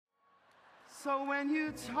So when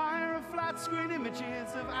you tire of flat screen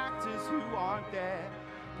images of actors who aren't there,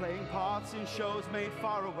 playing parts in shows made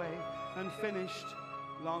far away and finished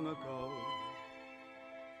long ago,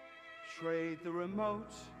 trade the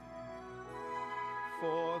remote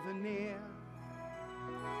for the near.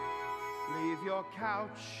 Leave your couch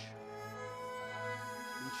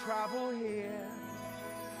and travel here.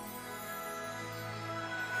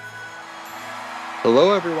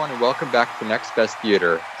 Hello, everyone, and welcome back to Next Best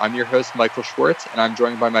Theater. I'm your host, Michael Schwartz, and I'm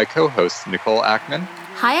joined by my co-hosts, Nicole Ackman.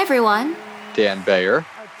 Hi, everyone. Dan Bayer.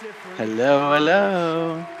 Hello,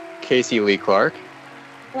 hello. Casey Lee Clark.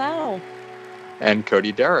 Wow. And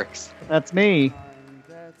Cody Derricks. That's me.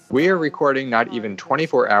 We are recording not even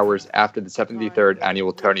 24 hours after the 73rd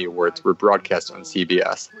Annual Tony Awards were broadcast on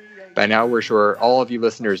CBS. By now, we're sure all of you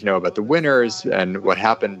listeners know about the winners and what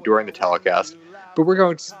happened during the telecast, but we're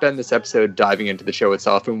going to spend this episode diving into the show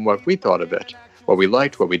itself and what we thought of it. What we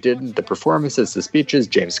liked, what we didn't, the performances, the speeches,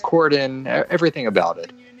 James Corden, everything about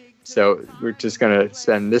it. So we're just going to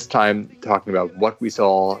spend this time talking about what we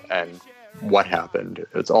saw and what happened.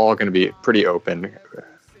 It's all going to be pretty open.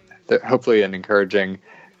 Hopefully an encouraging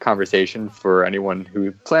conversation for anyone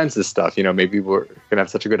who plans this stuff. You know, maybe we're going to have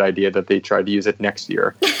such a good idea that they try to use it next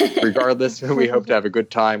year. Regardless, we hope to have a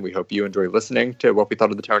good time. We hope you enjoy listening to what we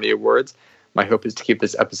thought of the Tony Awards. My hope is to keep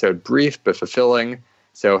this episode brief but fulfilling.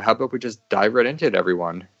 So how about we just dive right into it,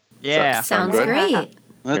 everyone? Yeah. Sounds great.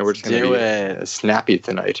 We're just going to be snappy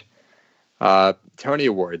tonight. Tony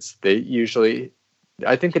Awards, they usually,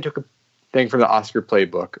 I think they took a thing from the Oscar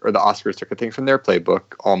playbook, or the Oscars took a thing from their playbook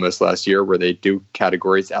almost last year, where they do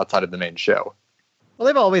categories outside of the main show. Well,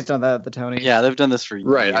 they've always done that at the Tonys. Yeah, they've done this for years.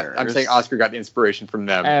 Right, I'm saying Oscar got the inspiration from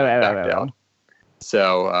them back down.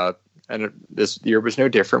 So, and this year was no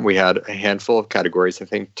different. We had a handful of categories, I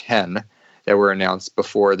think 10, that were announced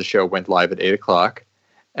before the show went live at 8 o'clock.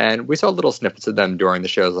 And we saw little snippets of them during the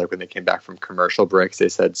shows, like when they came back from commercial breaks. They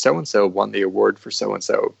said, so-and-so won the award for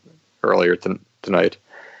so-and-so earlier tonight.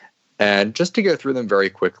 And just to go through them very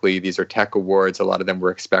quickly, these are tech awards. A lot of them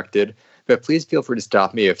were expected. But please feel free to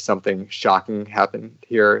stop me if something shocking happened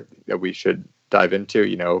here that we should dive into.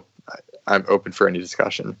 You know, I'm open for any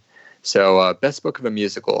discussion. So Best Book of a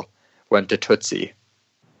Musical went to Tootsie.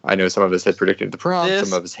 I know some of us had predicted The Prom,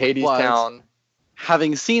 some of us Hadestown.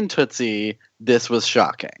 Having seen Tootsie, this was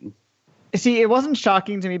shocking. See, it wasn't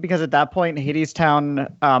shocking to me because at that point, Hadestown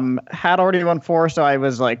had already won 4, so I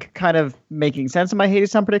was like kind of making sense of my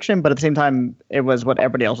Hadestown prediction, but at the same time, it was what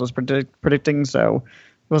everybody else was predicting, so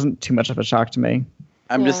it wasn't too much of a shock to me.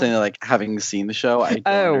 I'm just saying, like, having seen the show, I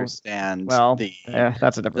don't understand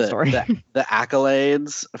that's a different story. the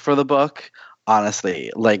accolades for the book.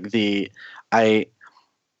 Honestly, like I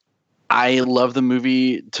love the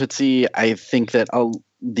movie Tootsie. I think that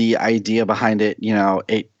the idea behind it, you know,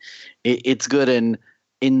 it's good, and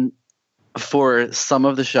for some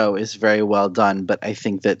of the show is very well done. But I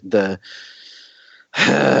think that the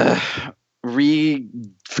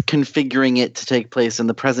reconfiguring it to take place in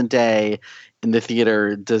the present day in the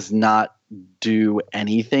theater does not do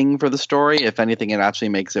anything for the story. If anything, it actually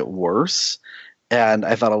makes it worse. And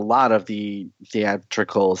I thought a lot of the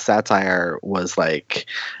theatrical satire was like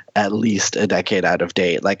at least a decade out of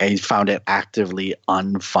date. Like, I found it actively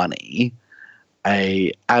unfunny.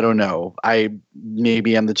 I don't know. I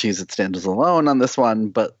maybe I'm the cheese that stands alone on this one,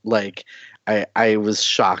 but like I was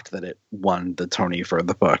shocked that it won the Tony for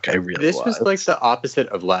the book. I really was. This was like the opposite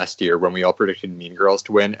of last year when we all predicted Mean Girls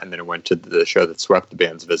to win, and then it went to the show that swept the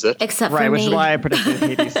band's visit. Except for me. Which is why I predicted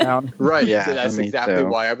Hadestown. Right, yeah, so that's exactly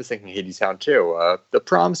why I was thinking Hadestown too. The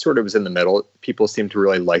Prom sort of was in the middle. People seemed to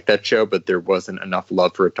really like that show, but there wasn't enough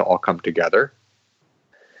love for it to all come together.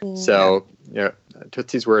 So, you know,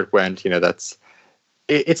 Tootsie's where it went. You know,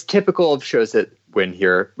 it's typical of shows that win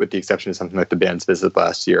here, with the exception of something like the band's visit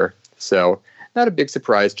last year. So not a big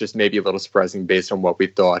surprise, just maybe a little surprising based on what we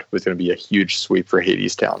thought was going to be a huge sweep for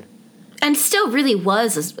Hadestown. And still really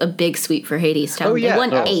was a big sweep for Hadestown. Oh, yeah. They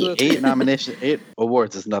won 8. 8 nominations, 8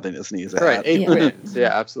 awards is nothing to sneeze at. Right, 8 wins. Yeah,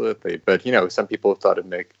 absolutely. But, you know, some people thought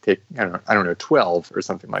it'd take, I don't know, 12 or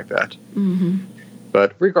something like that. Mm-hmm.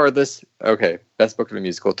 But regardless, okay, Best Book of a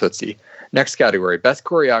Musical, Tootsie. Next category, Best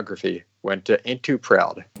Choreography, went to Ain't Too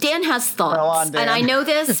Proud. Dan has thoughts, on, Dan. and I know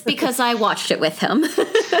this because I watched it with him.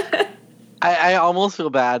 I almost feel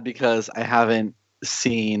bad because I haven't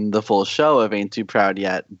seen the full show of Ain't Too Proud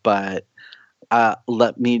yet, but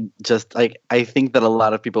let me just, like, I think that a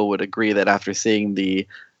lot of people would agree that after seeing the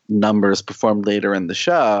numbers performed later in the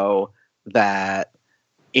show, that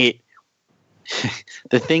it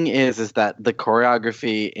the thing is that the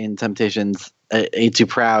choreography in Temptations' Ain't Too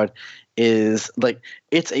Proud is like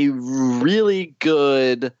it's a really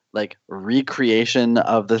good like recreation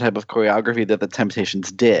of the type of choreography that the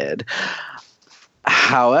Temptations did.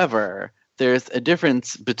 However, there's a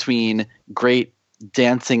difference between great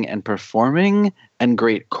dancing and performing and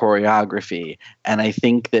great choreography. And I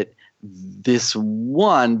think that this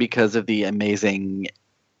won because of the amazing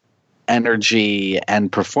energy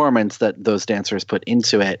and performance that those dancers put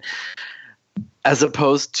into it, as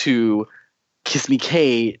opposed to Kiss Me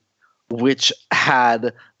Kate, which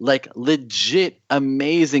had like legit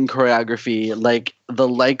amazing choreography, like the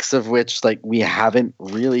likes of which like we haven't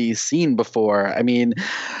really seen before. I mean,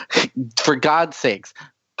 for God's sakes,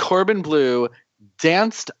 Corbin Bleu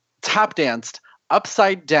tap danced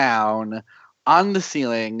upside down on the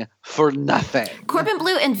ceiling for nothing. Corbin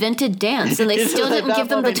Bleu invented dance, and they still didn't give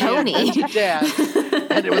them the Tony. Dance,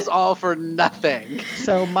 and it was all for nothing.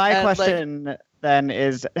 So my question then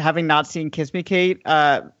is, having not seen Kiss Me Kate,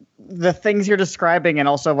 the things you're describing and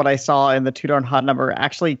also what I saw in the Too Darn Hot number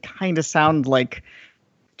actually kind of sound like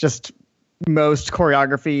just most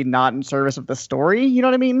choreography not in service of the story, you know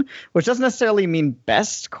what I mean? Which doesn't necessarily mean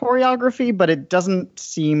best choreography, but it doesn't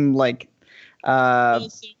seem like the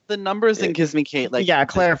numbers in Kiss Me Kate, like, yeah,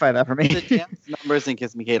 clarify that for me. The dance numbers in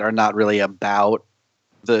Kiss Me Kate are not really about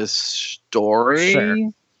the story. Sure.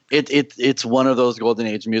 It's one of those golden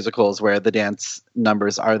age musicals where the dance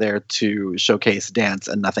numbers are there to showcase dance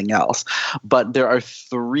and nothing else. But there are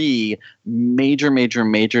 3 major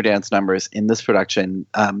dance numbers in this production.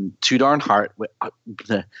 Too Darn Hot, which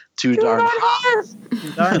Too Darn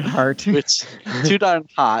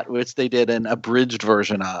Hot, which they did an abridged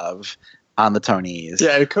version of on the Tonys.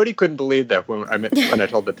 Yeah, and Cody couldn't believe that when I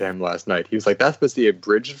told it to him last night. He was like, "That was the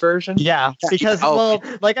abridged version." Yeah, because well,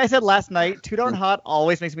 like I said last night, Too Darn Hot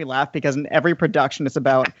always makes me laugh because in every production it's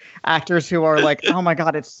about actors who are like, "Oh my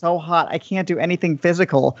god, it's so hot, I can't do anything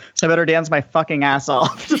physical, so I better dance my fucking ass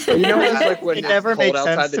off." You know, it's like when It it's never cold makes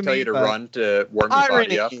outside, sense they to tell me, you to but- run to warm your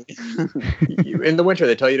body up. In the winter,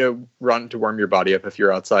 they tell you to run to warm your body up if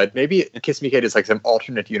you're outside. Maybe Kiss Me Kate is like some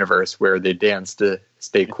alternate universe where they dance to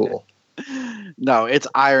stay cool. No, it's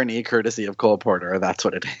irony courtesy of Cole Porter. That's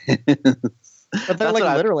what it is. But they're like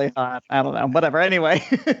literally hot. I don't know. Whatever. Anyway.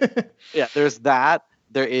 Yeah, there's that.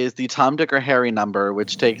 There is the Tom, Dick, or Harry number,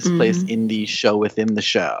 which takes place in the show within the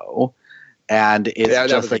show. And it's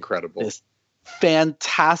that was like incredible. This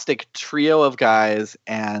fantastic trio of guys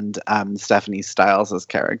and Stephanie Styles'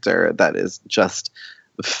 character that is just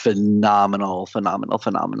phenomenal.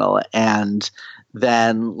 And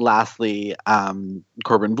then lastly,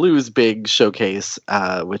 Corbin Bleu's big showcase,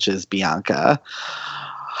 which is Bianca.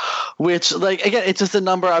 Which, like, again, it's just a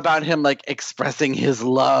number about him, like, expressing his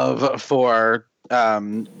love for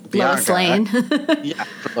Bianca. Lois Lane. Yeah,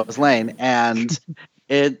 for Lois Lane. And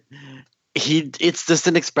it's just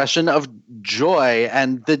an expression of joy.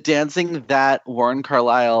 And the dancing that Warren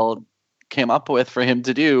Carlyle came up with for him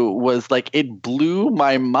to do was, like, it blew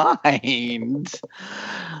my mind.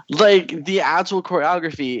 Like, the actual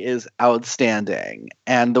choreography is outstanding.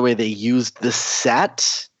 And the way they used the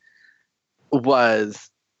set was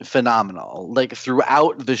phenomenal. Like,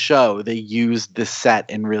 throughout the show, they used the set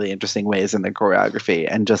in really interesting ways in the choreography.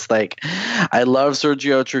 And just, like, I love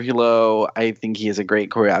Sergio Trujillo. I think he is a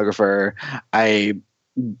great choreographer. I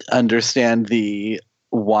understand the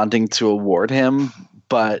wanting to award him,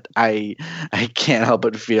 but I can't help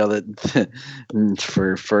but feel that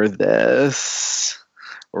for this,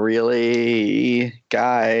 really,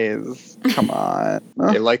 guys, come on.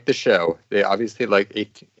 They like the show. They obviously like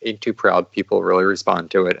Ain't Too Proud. People really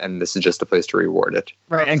respond to it, and this is just a place to reward it.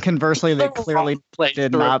 Right, and conversely, they The clearly wrong place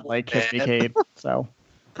did to not reward like Kiss Me it. Kate. So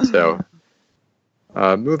So,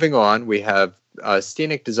 moving on, we have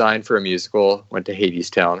scenic design for a musical went to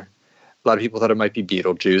Hadestown. A lot of people thought it might be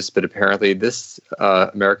Beetlejuice, but apparently this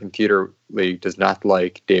American Theater League does not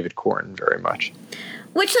like David Korn very much.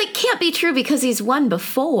 Which, like, can't be true because he's won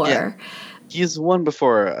before. Yeah. He's won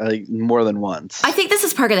before more than once. I think this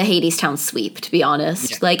is part of the Hadestown sweep, to be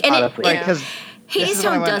honest. Yeah, like, and honestly. right, because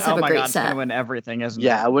Hadestown does have a great It's gonna set. win everything, isn't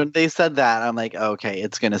Yeah, it? when they said that, I'm like, okay,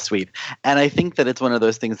 it's going to sweep. And I think that it's one of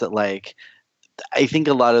those things that, like, I think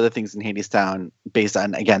a lot of the things in Hadestown, based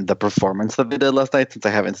on, again, the performance that they did last night, since I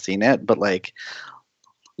haven't seen it, but, like,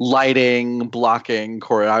 lighting, blocking,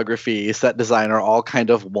 choreography, set design are all kind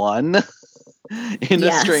of one in a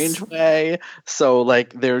Yes. strange way. So,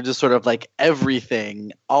 like, they're just sort of, like,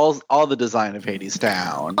 everything, all the design of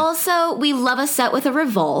Hadestown. Also, we love a set with a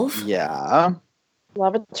revolve. Yeah.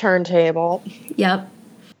 Love a turntable. Yep.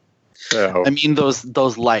 So, I mean, those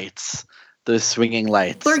lights, those swinging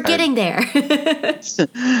lights. We're getting there.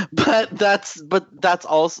 but that's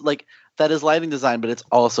also, like, that is lighting design, but it's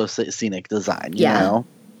also scenic design. You know?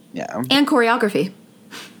 Yeah. And choreography.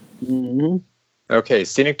 Mm-hmm. Okay,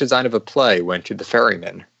 scenic design of a play went to The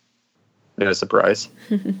Ferryman. No surprise.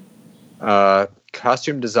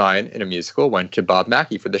 Costume design in a musical went to Bob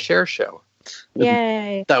Mackie for The Cher Show.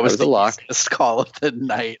 Yay. That was a lock. The call of the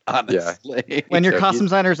night, honestly. When your So costume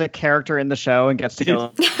designer is a character in the show and gets to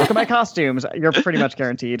go, look at my costumes, you're pretty much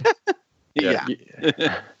guaranteed. Yeah.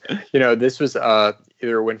 You know, this was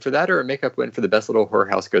either a win for that or a makeup win for The Best Little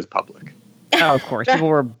Whorehouse Goes Public. Oh, of course. People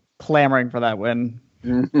were clamoring for that win.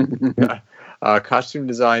 Costume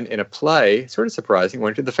design in a play, sort of surprising,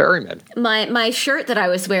 went to The Ferryman. My shirt that I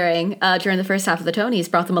was wearing during the first half of the Tonys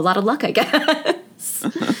brought them a lot of luck, I guess.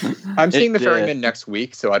 I'm seeing The did. Ferryman next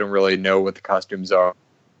week, so I don't really know what the costumes are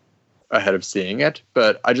ahead of seeing it.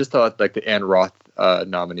 But I just thought, like, the Anne Roth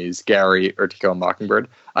nominees, Gary or To Kill a Mockingbird,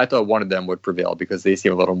 I thought one of them would prevail because they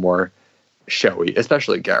seem a little more showy,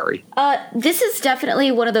 especially Gary. This is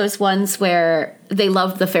definitely one of those ones where they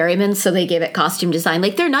loved The Ferryman, so they gave it costume design.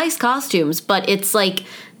 Like, they're nice costumes, but it's like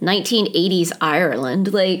 1980s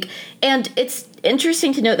Ireland. Like, and it's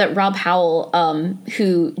interesting to note that Rob Howell,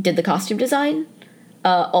 who did the costume design,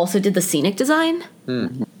 also did the scenic design,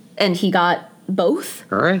 and he got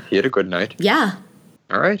both. All right, he had a good night. Yeah.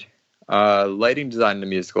 All right. Lighting design in the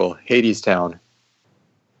musical, Hadestown.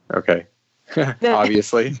 Okay.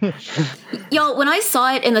 Obviously. Y'all, when I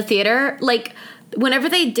saw it in the theater, like, whenever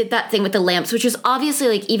they did that thing with the lamps, which is obviously,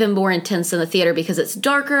 like, even more intense in the theater because it's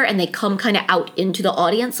darker and they come kind of out into the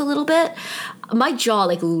audience a little bit, my jaw,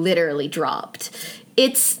 like, literally dropped.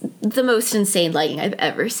 It's the most insane lighting I've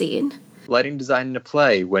ever seen. Lighting design in a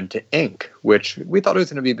play went to Ink, which we thought it was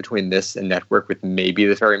going to be between this and Network, with maybe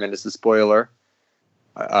The Ferryman as a spoiler.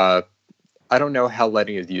 I don't know how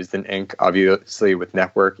lighting is used in Ink. Obviously, with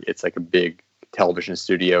Network, it's like a big television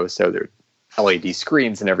studio, so there are LED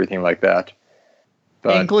screens and everything like that.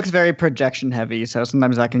 But Ink looks very projection heavy, so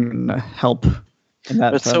sometimes that can help in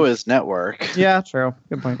that But sense. so is Network. Yeah, true.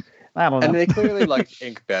 Good point. I don't know. and they clearly liked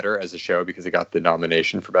Ink better as a show because it got the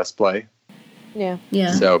nomination for Best Play. Yeah.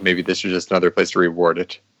 Yeah. So maybe this is just another place to reward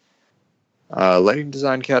it. Lighting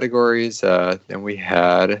design categories. Then we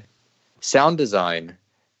had sound design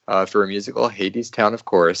for a musical, Hadestown, of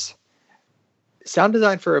course. Sound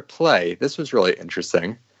design for a play. This was really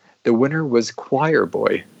interesting. The winner was Choir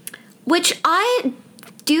Boy. Which I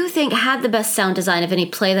do think had the best sound design of any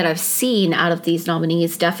play that I've seen out of these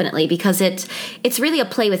nominees, definitely, because it's really a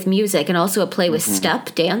play with music and also a play with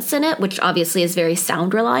step dance in it, which obviously is very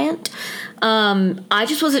sound reliant. I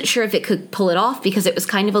just wasn't sure if it could pull it off because it was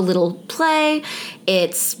kind of a little play.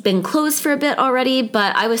 It's been closed for a bit already,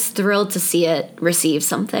 but I was thrilled to see it receive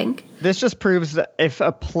something. This just proves that if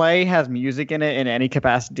a play has music in it in any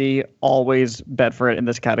capacity, always bet for it in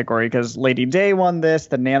this category, because Lady Day won this,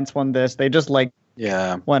 the Nance won this. They just like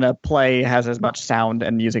when a play has as much sound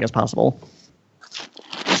and music as possible.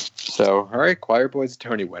 So, all right, Choir Boy's a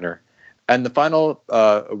Tony winner. And the final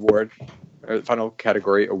award, or the final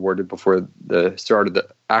category awarded before the start of the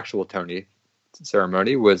actual Tony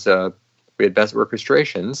ceremony was we had Best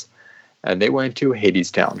Orchestrations, and they went to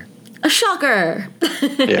Hadestown. A shocker!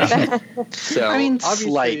 Yeah. So, I mean,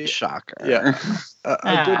 obviously, slight shocker. Yeah. A good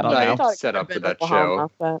I don't night know. set up for that Oklahoma,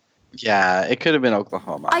 show. but- Yeah, it could have been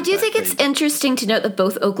Oklahoma. I do but think it's they- interesting to note that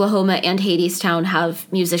both Oklahoma and Hadestown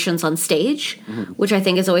have musicians on stage, which I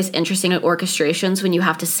think is always interesting at orchestrations when you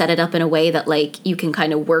have to set it up in a way that, like, you can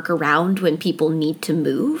kind of work around when people need to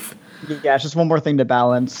move. Yeah, it's just one more thing to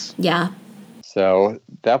balance. Yeah. So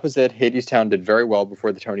that was it. Hadestown did very well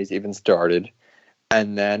before the Tonys even started.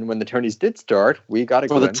 And then when the Tonys did start, we got a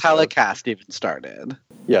Well, the glimpse of- telecast even started.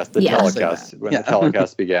 Yes, the Yeah. telecast. When the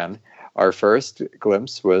telecast began, our first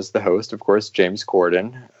glimpse was the host, of course, James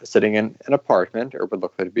Corden, sitting in an apartment, or would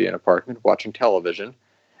look like to be an apartment, watching television.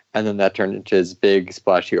 And then that turned into his big,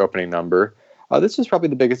 splashy opening number. This was probably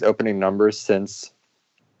the biggest opening number since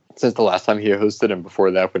the last time he hosted, and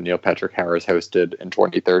before that when Neil Patrick Harris hosted in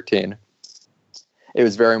 2013. It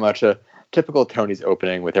was very much a typical Tony's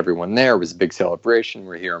opening with everyone there. It was a big celebration.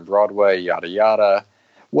 We're here on Broadway, yada, yada.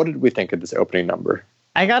 What did we think of this opening number?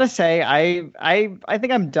 I gotta say, I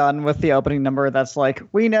think I'm done with the opening number that's like,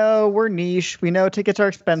 we know we're niche, we know tickets are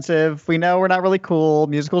expensive, we know we're not really cool,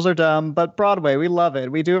 musicals are dumb, but Broadway, we love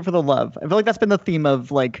it. We do it for the love. I feel like that's been the theme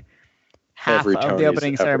of like half Every of Tony's the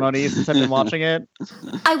opening ever. ceremonies since I've been watching it.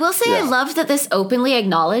 I will say I Yeah. loved that this openly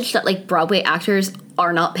acknowledged that, like, Broadway actors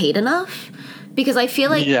are not paid enough. Because I feel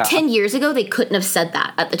like Yeah. 10 years ago, they couldn't have said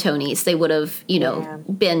that at the Tonys. They would have, Yeah.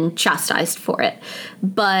 been chastised for it.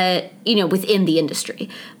 But, within the industry.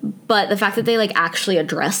 But the fact that they, like, actually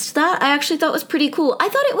addressed that, I actually thought was pretty cool. I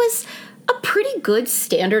thought it was a pretty good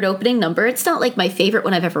standard opening number. It's not like my favorite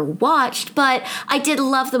one I've ever watched, but I did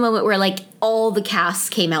love the moment where like all the casts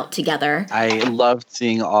came out together. I loved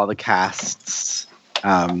seeing all the casts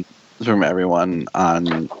from everyone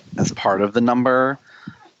on as part of the number,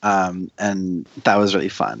 and that was really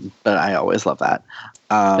fun. But I always love that.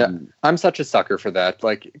 Yeah, I'm such a sucker for that.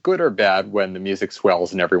 Like, good or bad, when the music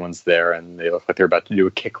swells and everyone's there and they look like they're about to do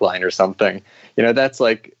a kick line or something. You know, that's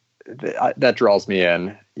like, that draws me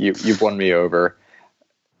in. You've won me over.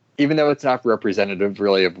 Even though it's not representative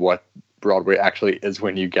really of what Broadway actually is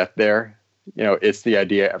when you get there, you know, it's the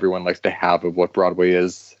idea everyone likes to have of what Broadway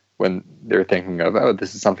is when they're thinking of, oh,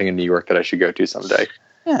 this is something in New York that I should go to someday.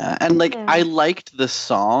 Yeah, and like I liked the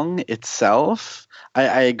song itself.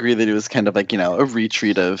 I agree that it was kind of like, you know, a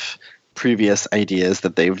retreat of previous ideas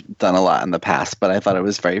that they've done a lot in the past, but I thought it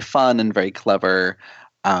was very fun and very clever,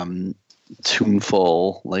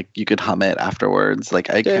 tuneful. Like you could hum it afterwards. Like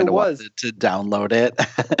I kind of wanted to download it.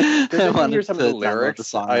 I wanted to hear some of the lyrics. The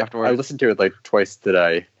song afterwards. I listened to it like twice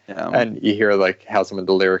today, and you hear like how some of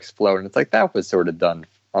the lyrics flow, and it's like that was sort of done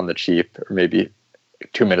on the cheap, or maybe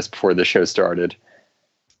 2 minutes before the show started.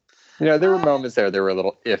 You know, there were moments there that were a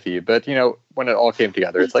little iffy, but, you know, when it all came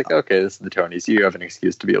together, it's like, okay, this is the Tonys. You have an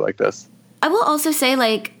excuse to be like this. I will also say,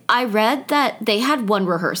 like, I read that they had one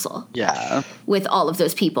rehearsal. Yeah. With all of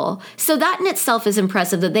those people. So that in itself is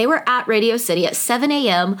impressive that they were at Radio City at 7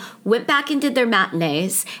 a.m., went back and did their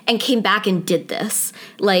matinees, and came back and did this,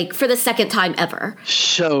 like, for the second time ever.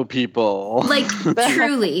 Show people. Like,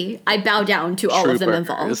 truly, I bow down to all of them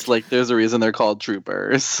involved. Like, there's a reason they're called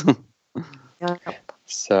troopers.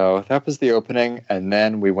 So that was the opening, and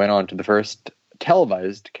then we went on to the first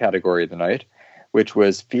televised category of the night, which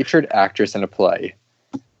was featured actress in a play.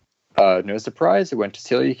 No surprise, it went to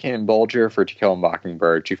Celia Kane-Bolger for To Kill a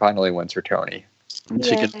Mockingbird. She finally wins her Tony. And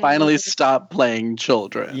she could finally stop playing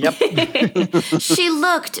children. Yep. She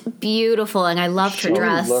looked beautiful, and I loved her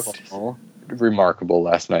dress. She looked remarkable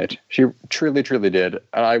last night. She truly, truly did.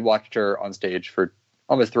 And I watched her on stage for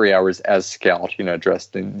almost 3 hours as Scout, you know,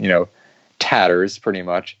 dressed in, you know, tatters pretty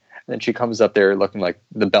much. And then she comes up there looking like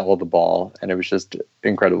the belle of the ball, and it was just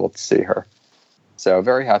incredible to see her. So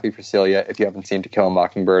very happy for Celia. If you haven't seen To Kill a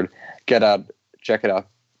Mockingbird, get out, check it out.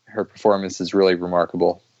 Her performance is really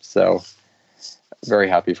remarkable. So very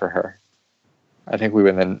happy for her. I think we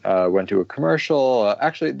then went to a commercial.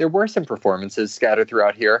 Actually, there were some performances scattered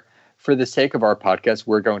throughout here. For the sake of our podcast,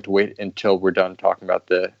 we're going to wait until we're done talking about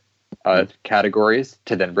the categories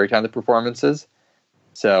to then break down the performances.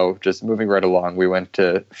 So just moving right along, we went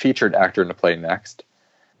to featured actor in a play next.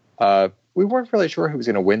 We weren't really sure who was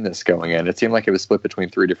going to win this going in. It seemed like it was split between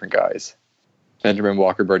 3 different guys. Benjamin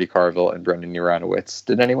Walker, Bertie Carvel, and Brendan Uranowitz.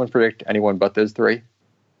 Did anyone predict anyone but those 3?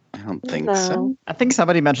 I don't think so. I think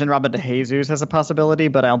somebody mentioned Robert DeJesus as a possibility,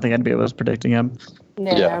 but I don't think anybody was predicting him.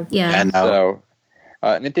 Yeah. So,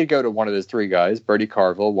 and it did go to one of those 3 guys. Bertie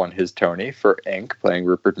Carvel won his Tony for Ink, playing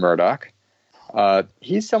Rupert Murdoch.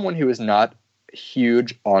 He's someone who is not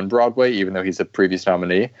huge on Broadway, even though he's a previous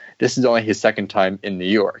nominee. This is only his second time in New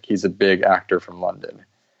York. He's a big actor from London.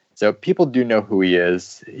 So people do know who he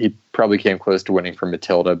is. He probably came close to winning for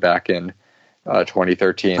Matilda back in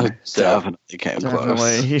 2013. Oh, so, definitely came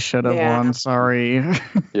close. He should have won. Sorry.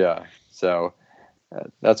 Yeah. So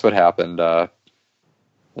that's what happened.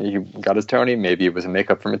 He got his Tony. Maybe it was a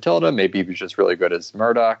makeup for Matilda. Maybe he was just really good as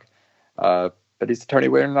Murdoch. But he's a Tony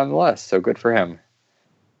winner nonetheless. So good for him.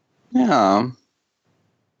 Yeah.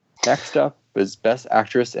 Next up was Best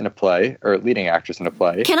Actress in a Play, or Leading Actress in a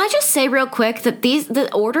Play. Can I just say real quick that the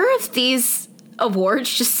order of these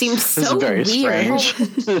awards just seems so very weird.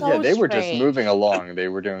 strange. Yeah, they were just moving along. They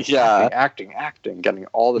were doing acting, getting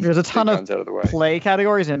all the There's a ton of out of the way. Play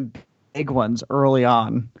categories and big ones early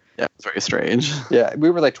on. Yeah, it's very strange. Yeah,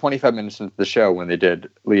 we were like 25 minutes into the show when they did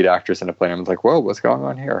Lead Actress in a Play. I was like, whoa, what's going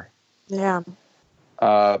on here? Yeah.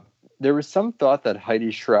 There was some thought that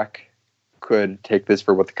Heidi Schreck could take this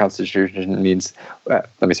for what the Constitution means. Let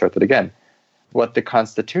me start that again. What the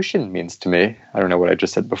Constitution means to me. I don't know what I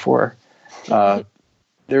just said before.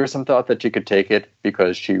 There was some thought that she could take it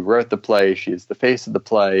because she wrote the play. She's the face of the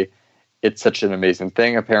play. It's such an amazing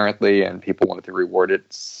thing, apparently, and people wanted to reward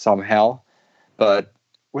it somehow. But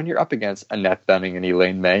when you're up against Annette Bening and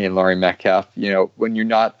Elaine May and Laurie Metcalf, you know, when you're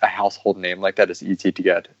not a household name like that, it's easy to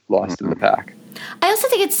get lost in the pack. I also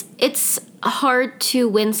think it's hard to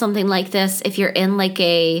win something like this if you're in like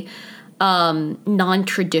a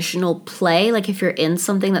non-traditional play. Like if you're in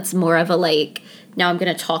something that's more of a like, now I'm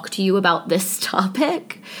going to talk to you about this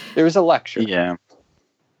topic. There was a lecture. Yeah.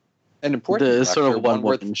 An important the lecture, sort of one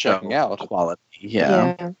worth woman show checking out. quality.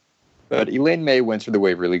 Yeah. But Elaine May wins for the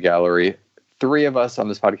Waverly Gallery three of us on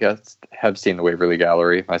this podcast have seen the Waverly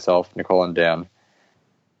Gallery, myself, Nicole, and Dan.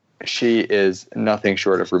 She is nothing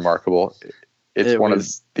short of remarkable. It's one of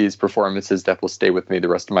these performances that will stay with me the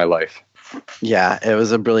rest of my life. Yeah, it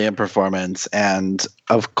was a brilliant performance. And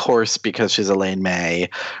of course, because she's Elaine May,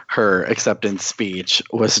 her acceptance speech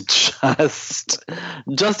was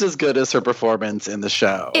just as good as her performance in the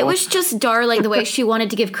show. It was just darling the way she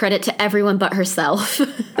wanted to give credit to everyone but herself.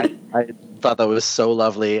 I thought that was so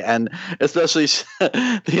lovely, and especially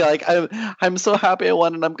I'm so happy I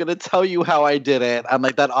won, and I'm going to tell you how I did it. I'm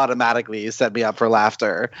like, that automatically set me up for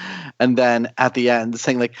laughter. And then at the end,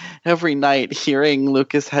 saying like, every night hearing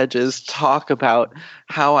Lucas Hedges talk about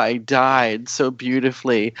how I died so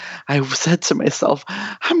beautifully, I said to myself,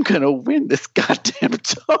 I'm going to win this goddamn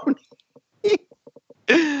Tony.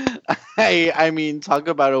 I mean, talk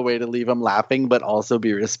about a way to leave them laughing, but also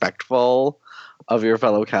be respectful of your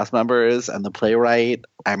fellow cast members and the playwright.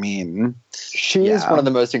 I mean, she is one of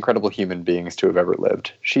the most incredible human beings to have ever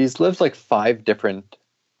lived. She's lived like 5 different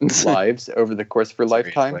lives over the course of her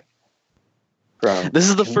lifetime. This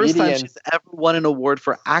is the first time she's ever won an award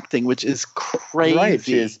for acting, which is crazy. Right.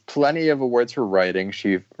 She has plenty of awards for writing.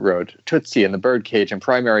 She wrote Tootsie and The Birdcage and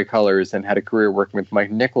Primary Colors and had a career working with Mike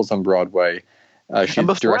Nichols on Broadway.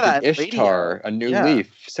 She's directed Ishtar, A New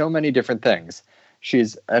Leaf, so many different things.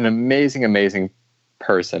 She's an amazing, amazing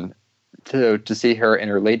person. To see her in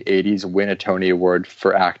her late 80s win a Tony Award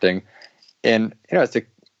for acting, and it's a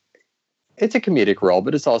comedic role,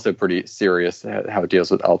 but it's also pretty serious how it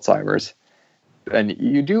deals with Alzheimer's. And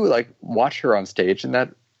you do like watch her on stage in that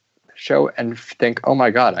show and think, oh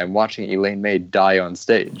my God, I'm watching Elaine May die on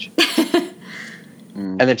stage.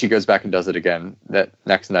 And then she goes back and does it again that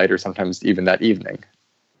next night or sometimes even that evening.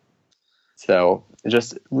 So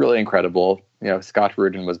just really incredible. Scott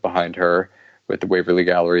Rudin was behind her with the Waverly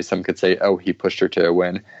Gallery. Some could say, oh, he pushed her to a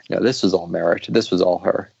win. This was all merit. This was all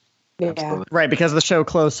her. Yeah. Right, because the show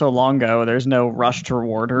closed so long ago, there's no rush to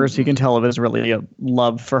reward her, so you can tell it was really a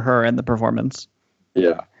love for her and the performance.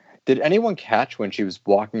 Yeah. Did anyone catch when she was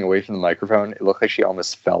walking away from the microphone? It looked like she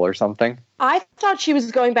almost fell or something. I thought she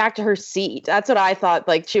was going back to her seat. That's what I thought.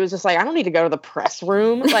 Like, she was just like, I don't need to go to the press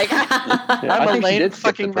room. Like, I think she did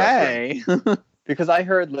skip the fucking press room. Because I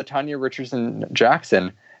heard LaTanya Richardson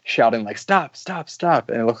Jackson shouting like, stop, stop, stop.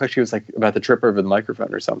 And it looked like she was like about to trip over the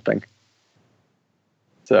microphone or something.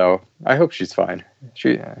 So I hope she's fine.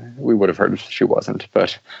 We would have heard if she wasn't,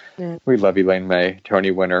 but we love Elaine May,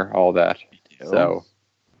 Tony winner, all that. So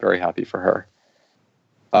very happy for her.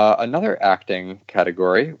 Another acting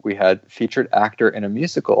category, we had featured actor in a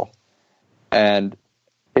musical. And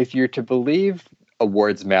if you're to believe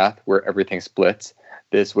awards math where everything splits,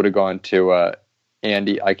 this would have gone to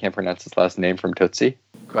Andy, I can't pronounce his last name, from Tootsie.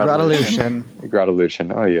 Gradelution.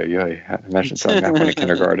 Gradelution. Oh, yeah. Imagine saying that one in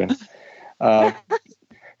kindergarten.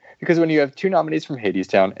 Because when you have 2 nominees from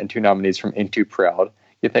Hadestown and 2 nominees from Ain't Too Proud,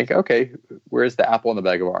 you think, okay, where's the apple in the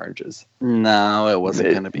bag of oranges? No, it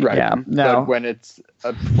wasn't going to be. Right. Yeah, no. But when it's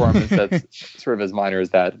a performance that's sort of as minor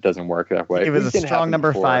as that, it doesn't work that way. It was It a didn't strong happen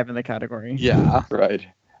number before. 5 in the category. Yeah. Right.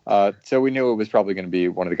 So we knew it was probably going to be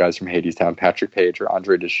one of the guys from Hadestown, Patrick Page or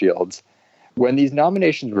Andre DeShields. When these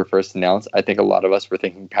nominations were first announced, I think a lot of us were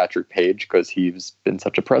thinking Patrick Page because he's been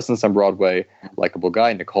such a presence on Broadway, likable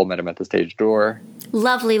guy. Nicole met him at the stage door.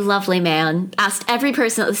 Lovely, lovely man. Asked every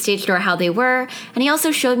person at the stage door how they were, and he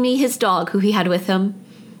also showed me his dog who he had with him.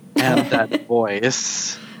 And that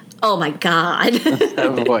voice. Oh my God.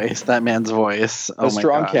 That man's voice. Oh A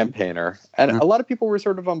strong God. campaigner. And a lot of people were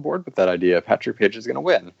sort of on board with that idea. Patrick Page is going to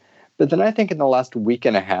win. But then I think in the last week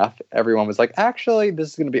and a half, everyone was like, actually, this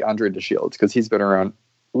is going to be Andre DeShields because he's been around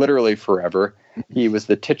literally forever. He was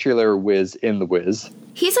the titular Wiz in The Wiz.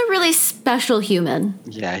 He's a really special human.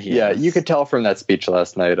 Yeah, You could tell from that speech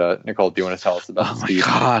last night. Nicole, do you want to tell us about the Oh my speech?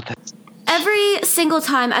 God. Every single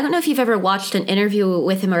time, I don't know if you've ever watched an interview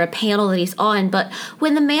with him or a panel that he's on, but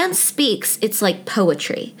when the man speaks, it's like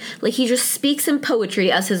poetry. Like, he just speaks in poetry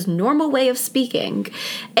as his normal way of speaking.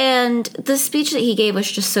 And the speech that he gave was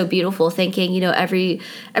just so beautiful, thanking,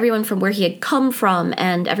 everyone from where he had come from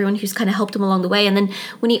and everyone who's kind of helped him along the way. And then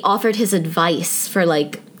when he offered his advice for,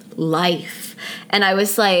 like, life, and I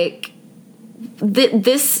was like,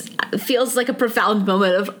 this feels like a profound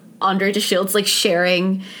moment of Andre DeShields, like,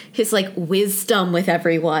 sharing his, like, wisdom with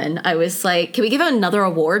everyone. I was like, can we give him another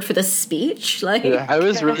award for this speech? Like, I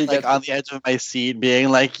was really like on the edge of my seat being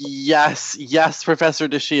like, yes, Professor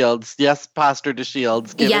DeShields. Yes, Pastor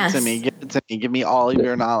DeShields. Give it to me. Give me all of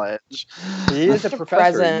your knowledge. He is a Mr.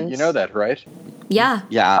 professor. Presence. You know that, right? yeah.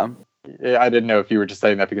 Yeah. I didn't know if you were just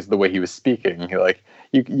saying that because of the way he was speaking.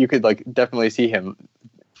 You could like definitely see him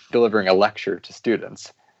delivering a lecture to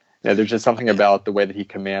students. There's just something about the way that he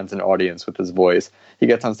commands an audience with his voice. He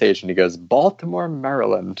gets on stage and he goes, Baltimore,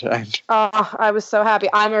 Maryland. Oh, I was so happy.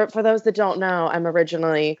 For those that don't know, I'm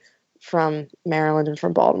originally from Maryland and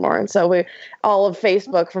from Baltimore. And so all of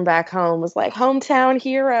Facebook from back home was like, hometown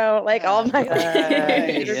hero. Like all my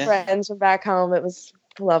friends from back home. It was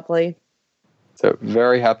lovely. So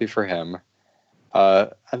very happy for him.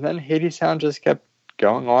 And then Hadestown just kept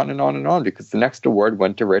going on and on and on, because the next award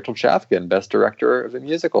went to Rachel Chafkin, Best Director of a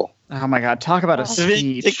Musical. Oh my God, talk about a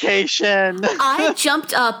speech. Vindication. I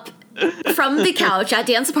jumped up from the couch at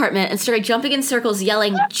Dan's apartment and started jumping in circles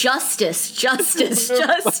yelling, justice, justice,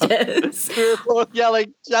 justice. We were both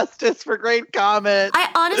yelling, justice for Great Comet. I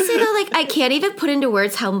honestly, though, I can't even put into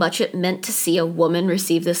words how much it meant to see a woman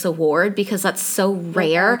receive this award, because that's so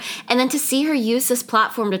rare. And then to see her use this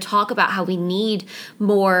platform to talk about how we need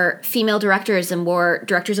more female directors and more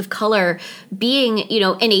directors of color being,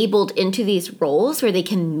 enabled into these roles where they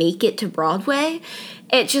can make it to Broadway.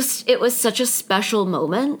 It was such a special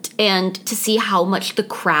moment, and to see how much the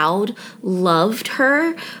crowd loved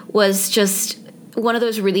her was just one of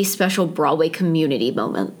those really special Broadway community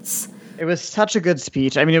moments. It was such a good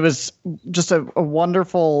speech. I mean, it was just a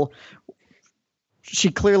wonderful...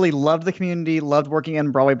 She clearly loved the community, loved working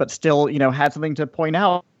in Broadway, but still, had something to point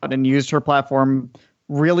out and used her platform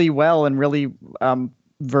really well and really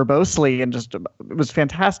verbosely, and just, it was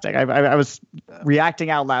fantastic. I was reacting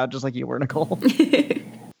out loud just like you were, Nicole.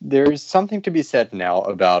 There's something to be said now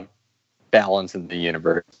about balance in the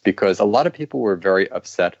universe, because a lot of people were very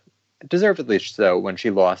upset, deservedly so, when she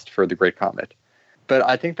lost for The Great Comet. But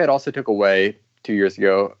I think that also took away 2 years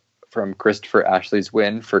ago from Christopher Ashley's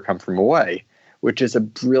win for Come From Away, which is a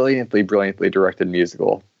brilliantly, brilliantly directed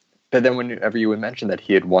musical. But then whenever you would mention that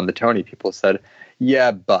he had won the Tony, people said,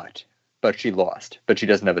 yeah, but she lost, but she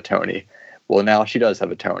doesn't have a Tony. Well, now she does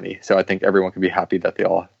have a Tony, so I think everyone can be happy that they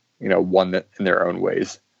all, won it in their own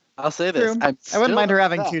ways. I'll say this. I wouldn't mind her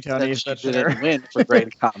having 2 Tonys. She didn't win for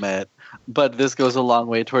Great Comet, but this goes a long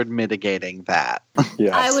way toward mitigating that.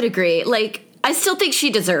 Yes. I would agree. I still think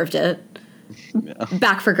she deserved it. Yeah.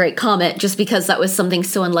 Back for Great Comet, just because that was something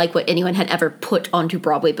so unlike what anyone had ever put onto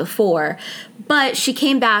Broadway before. But she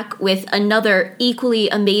came back with another equally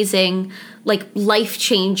amazing,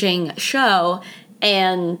 life-changing show,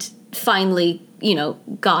 and finally,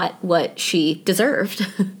 got what she deserved.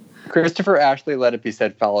 Christopher Ashley, let it be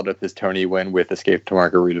said, followed up his Tony win with Escape to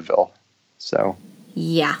Margaritaville. So.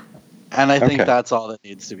 Yeah. And I think that's all that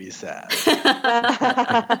needs to be said.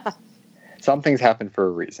 Some things happen for a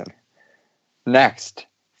reason. Next,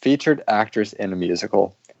 featured actress in a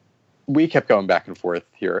musical. We kept going back and forth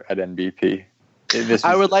here at NBP.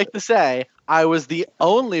 I would like to say I was the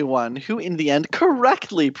only one who, in the end,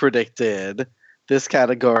 correctly predicted this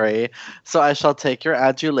category, so I shall take your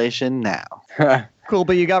adulation now. Cool,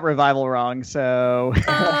 but you got Revival wrong, so...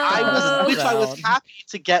 I was happy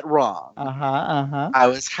to get wrong. I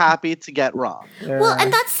was happy to get wrong. Well,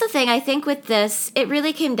 and that's the thing. I think with this, it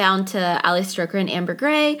really came down to Ali Stroker and Amber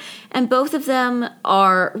Gray, and both of them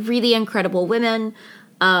are really incredible women,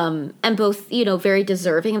 and both, very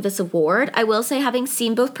deserving of this award. I will say, having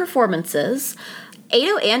seen both performances,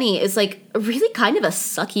 Ado Annie is really kind of a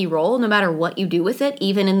sucky role, no matter what you do with it,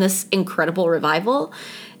 even in this incredible revival.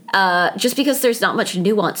 Just because there's not much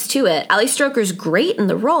nuance to it. Ali Stroker's great in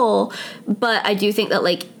the role, but I do think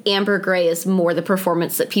that Amber Gray is more the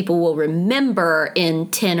performance that people will remember in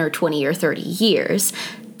 10 or 20 or 30 years.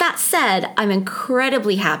 That said, I'm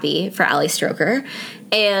incredibly happy for Ali Stroker,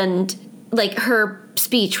 and her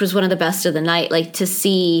speech was one of the best of the night, to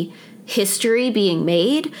see history being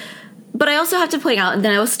made. But I also have to point out, and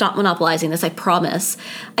then I will stop monopolizing this, I promise,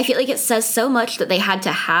 I feel like it says so much that they had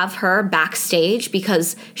to have her backstage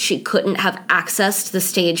because she couldn't have access to the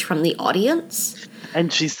stage from the audience.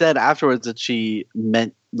 And she said afterwards that she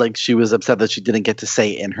meant, she was upset that she didn't get to say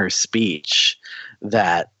in her speech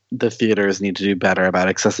that the theaters need to do better about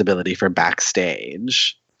accessibility for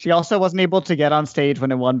backstage. She also wasn't able to get on stage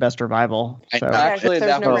when it won Best Revival. So. Actually,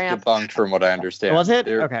 that was debunked from what I understand. Was it?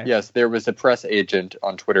 Okay. Yes, there was a press agent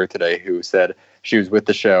on Twitter today who said she was with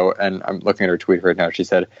the show, and I'm looking at her tweet right now. She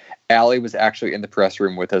said, Allie was actually in the press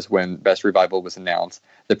room with us when Best Revival was announced.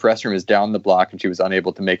 The press room is down the block, and she was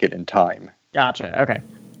unable to make it in time. Gotcha. Okay.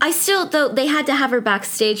 I still, though, they had to have her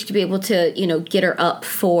backstage to be able to, get her up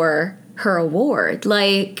for her award.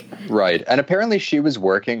 Right. And apparently she was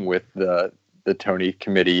working with the Tony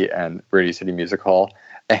Committee and Radio City Music Hall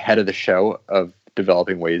ahead of the show of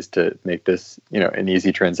developing ways to make this, an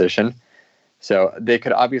easy transition. So they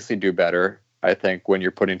could obviously do better. I think when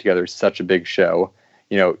you're putting together such a big show,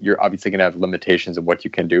 you're obviously going to have limitations of what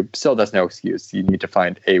you can do. Still, that's no excuse. You need to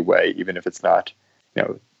find a way, even if it's not,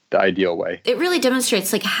 the ideal way. It really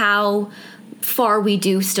demonstrates like how far we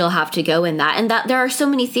do still have to go in that, and that there are so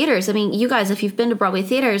many theaters. I mean, you guys, if you've been to Broadway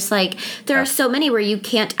theaters, like there are so many where you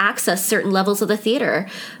can't access certain levels of the theater.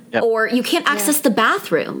 Yep. Or you can't access the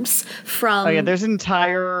bathrooms from... Oh, yeah, there's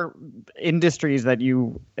entire industries that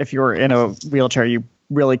if you're in a wheelchair, you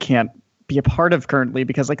really can't be a part of currently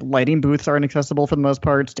because, like, lighting booths are inaccessible for the most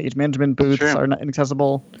part. Stage management booths are not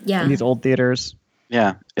inaccessible in these old theaters.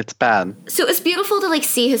 Yeah, it's bad. So it's beautiful to, like,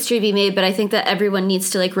 see history be made, but I think that everyone needs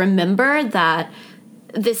to, like, remember that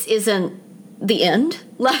this isn't the end.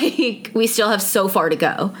 Like, we still have so far to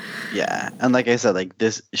go. Yeah, and like I said, like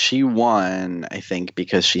she won, I think,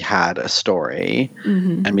 because she had a story,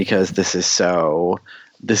 and because this is so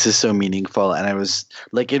meaningful, and I was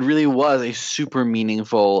like, it really was a super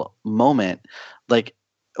meaningful moment, like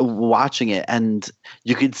watching it, and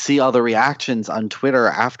you could see all the reactions on Twitter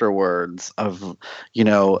afterwards of, you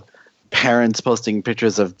know, parents posting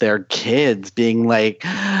pictures of their kids being like,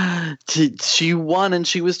 she won and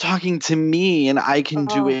she was talking to me and I can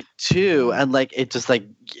do it too. And like, it just like,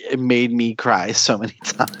 it made me cry so many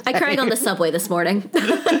times. I cried on the subway this morning.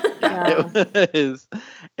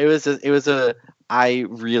 I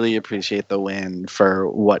really appreciate the win for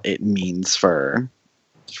what it means for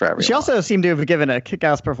everyone. She also seemed to have given a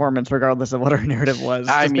kick-ass performance regardless of what her narrative was.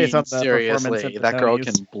 I mean, based on the seriously, that girl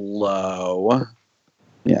can blow.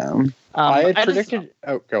 Yeah. I had predicted...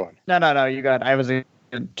 go on. No, you go ahead. I was going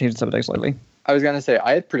to change the subject slightly. I was going to say,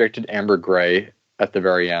 I had predicted Amber Gray at the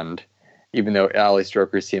very end, even though Ali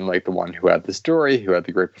Stroker seemed like the one who had the story, who had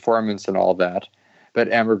the great performance and all that.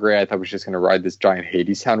 But Amber Gray, I thought, was just going to ride this giant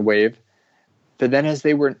Hadestown wave. But then as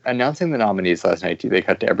they were announcing the nominees last night, they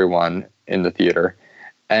cut to everyone in the theater,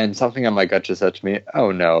 and something on my gut just said to me,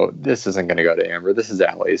 oh no, this isn't going to go to Amber, this is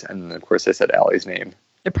Ali's. And then, of course, I said Ali's name.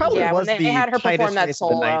 It probably was when they had her perform that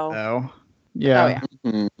solo. Night, though. Yeah. Oh, yeah.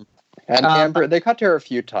 Mm-hmm. And Amber, they cut to her a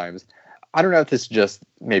few times. I don't know if this is just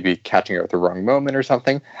maybe catching her at the wrong moment or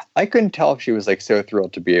something. I couldn't tell if she was like so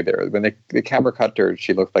thrilled to be there. When the camera cut to her,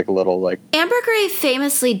 she looked like a little like... Amber Gray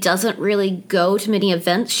famously doesn't really go to many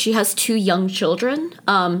events. She has 2 young children.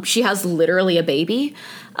 She has literally a baby.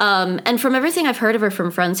 And from everything I've heard of her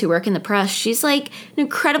from friends who work in the press, she's like an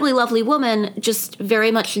incredibly lovely woman, just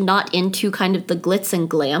very much not into kind of the glitz and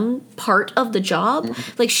glam part of the job.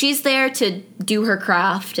 Mm-hmm. Like, she's there to do her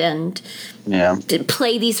craft and to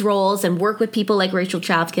play these roles and work with people like Rachel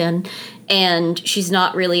Chavkin. And she's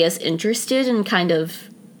not really as interested in kind of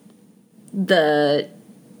the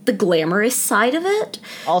glamorous side of it.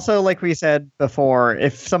 Also, like we said before,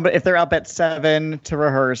 if they're up at 7 to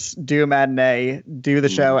rehearse, do a matinee, do the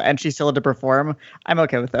show, and she still had to perform, I'm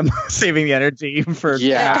okay with them saving the energy for a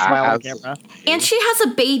smile on camera. And she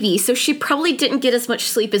has a baby, so she probably didn't get as much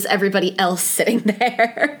sleep as everybody else sitting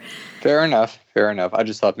there. Fair enough. I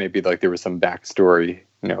just thought maybe like there was some backstory,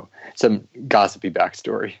 some gossipy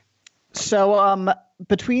backstory. So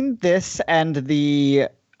between this and the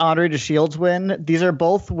Andre DeShields win, these are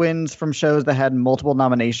both wins from shows that had multiple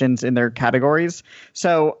nominations in their categories.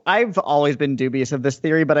 So I've always been dubious of this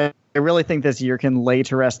theory, but I really think this year can lay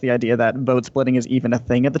to rest the idea that vote splitting is even a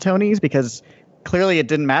thing at the Tonys, because clearly it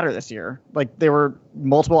didn't matter this year. Like, there were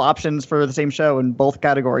multiple options for the same show in both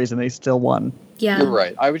categories, and they still won. Yeah, you're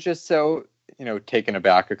right. I was just so taken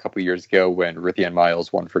aback a couple years ago when Ruthie Ann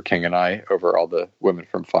Miles won for King and I over all the women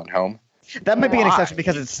from Fun Home. That might be an exception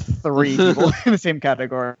because it's 3 people in the same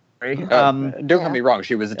category. Don't get me wrong.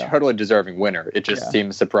 She was a totally deserving winner. It just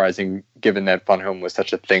seems surprising given that Fun Home was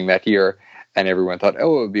such a thing that year. And everyone thought, it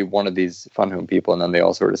would be one of these Fun Home people. And then they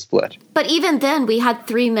all sort of split. But even then, we had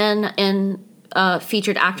 3 men in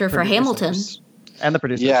featured actor for Hamilton. And the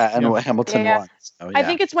producers. Yeah, and Hamilton won. So, I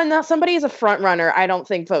think it's when somebody is a front runner, I don't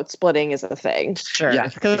think vote splitting is a thing. Sure. Yeah,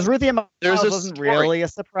 because Ruthie Ann Miles wasn't really a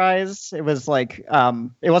surprise. It was like,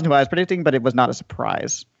 it wasn't who I was predicting, but it was not a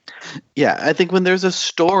surprise. Yeah, I think when there's a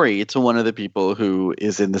story to one of the people who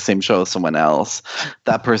is in the same show as someone else,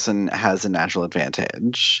 that person has a natural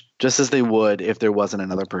advantage, just as they would if there wasn't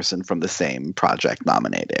another person from the same project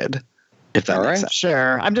nominated. If that makes sense.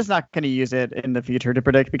 Sure. I'm just not going to use it in the future to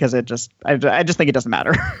predict because I just think it doesn't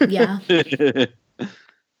matter. Yeah.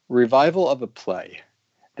 Revival of a play.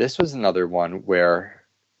 This was another one where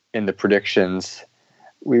in the predictions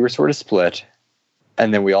we were sort of split,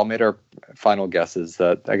 and then we all made our final guesses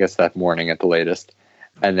that morning at the latest.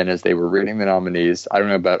 And then as they were reading the nominees, I don't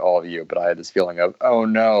know about all of you, but I had this feeling of, oh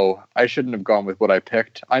no, I shouldn't have gone with what I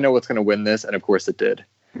picked. I know what's going to win this, and of course it did.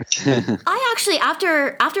 I actually,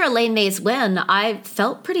 after Elaine May's win, I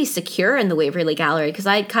felt pretty secure in the Waverly Gallery because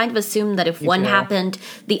I kind of assumed that if one happened,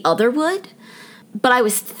 the other would. But I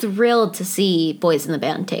was thrilled to see Boys in the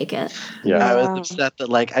Band take it. Yeah. I was upset that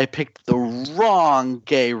like I picked the wrong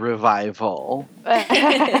gay revival.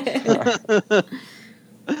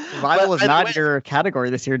 Revival was not your category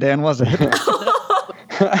this year, Dan, was it?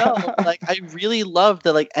 No, like I really loved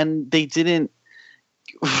that, like, and they didn't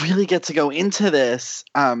really get to go into this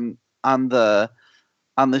on the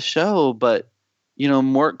show, but you know,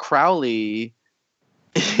 Mort Crowley,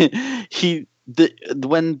 when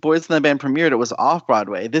Boys in the Band premiered, it was off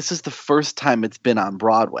Broadway. This is the first time it's been on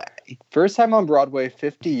Broadway. First time on Broadway,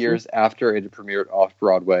 50 years after it had premiered off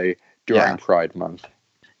Broadway during Pride Month.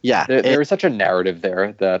 Yeah, there was such a narrative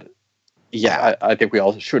there that I think we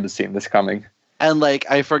all should have seen this coming. And like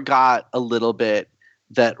I forgot a little bit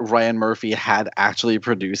that Ryan Murphy had actually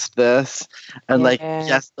produced this, and like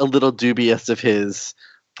yes, a little dubious of his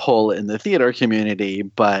pull in the theater community,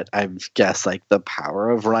 but I guess like the power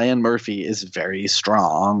of Ryan Murphy is very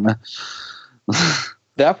strong.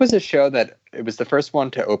 That was a show that it was the first one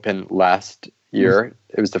to open last year.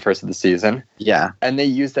 It was the first of the season. Yeah, and they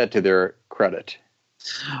used that to their credit.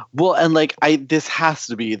 Well, and like this has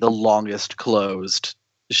to be the longest closed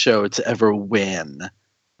show to ever win.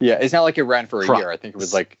 Yeah, it's not like it ran for a year. I think it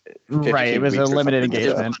was like 15 right. It was a limited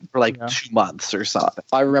engagement. engagement For like 2 months or something.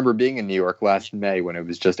 I remember being in New York last May when it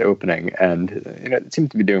was just opening, and it seemed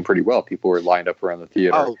to be doing pretty well. People were lined up around the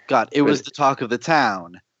theater. Oh God, it was the talk of the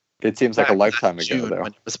town. It seems like a lifetime ago, June though.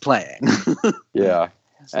 when it was playing. Yeah,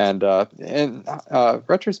 and in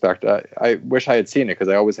retrospect, I wish I had seen it because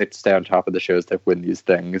I always like to stay on top of the shows that win these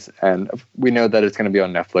things, and we know that it's going to be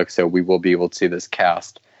on Netflix, so we will be able to see this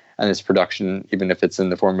cast and this production, even if it's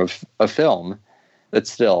in the form of a film. But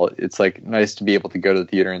still, it's like nice to be able to go to the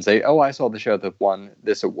theater and say, "Oh, I saw the show that won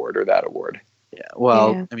this award or that award." Yeah.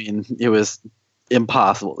 Well, I mean, it was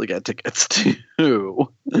impossible to get tickets to.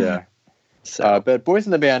 Yeah. But Boys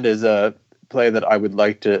in the Band is a play that I would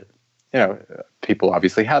like to, people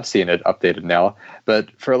obviously have seen it updated now, but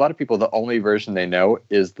for a lot of people, the only version they know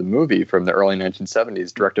is the movie from the early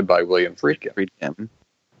 1970s, directed by William Friedkin,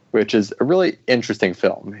 which is a really interesting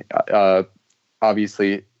film.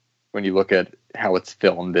 Obviously, when you look at how it's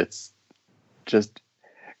filmed, it's just,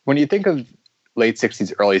 when you think of late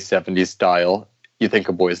 60s, early 70s style, you think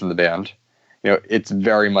of Boys in the Band. It's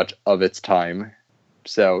very much of its time.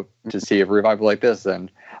 So to see a revival like this, and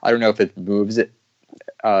I don't know if it moves it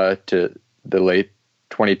to the late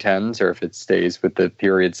 2010s or if it stays with the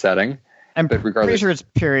period setting. I'm pretty sure it's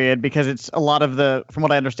period because it's a lot of from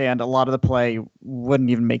what I understand, a lot of the play wouldn't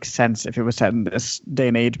even make sense if it was set in this day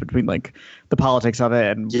and age between like the politics of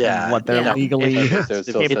it and what they're legally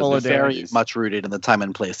capable of doing. Very much rooted in the time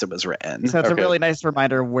and place it was written. So it's a really nice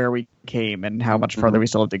reminder of where we came and how much farther we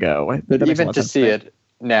still have to go. But even to see it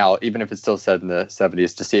now, even if it's still set in the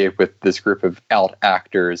 70s, to see it with this group of out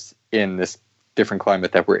actors in this different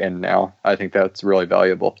climate that we're in now, I think that's really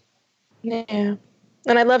valuable. Yeah.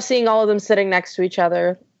 And I love seeing all of them sitting next to each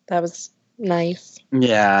other. That was nice.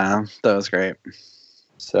 Yeah, that was great.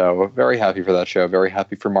 So very happy for that show. Very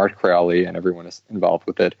happy for Mort Crowley and everyone is involved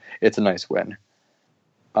with it. It's a nice win.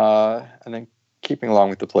 And then keeping along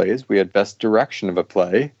with the plays, we had Best Direction of a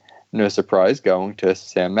Play. No surprise, going to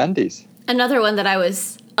Sam Mendes. Another one that I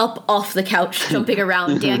was up off the couch jumping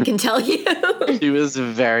around, Dan can tell you. She was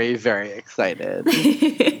very, very excited.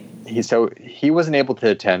 He wasn't able to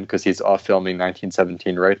attend because he's off filming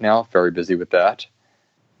 1917 right now. Very busy with that.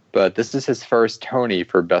 But this is his first Tony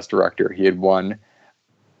for Best Director. He had won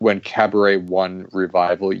when Cabaret won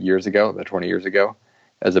Revival years ago, about 20 years ago,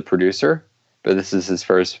 as a producer. But this is his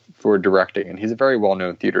first for directing. And he's a very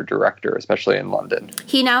well-known theater director, especially in London.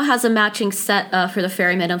 He now has a matching set for the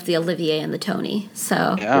Ferryman of the Olivier and the Tony.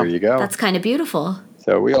 So there you go. That's kind of beautiful.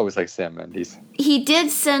 So we always like Sam Mendes. He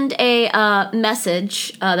did send a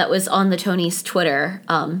message that was on the Tony's Twitter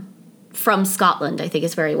from Scotland, I think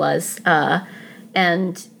is where he was.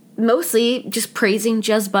 And mostly just praising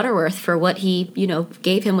Jez Butterworth for what he,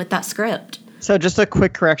 gave him with that script. So just a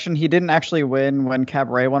quick correction. He didn't actually win when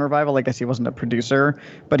Cabaret won Revival. I guess he wasn't a producer.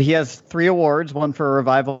 But he has 3 awards, one for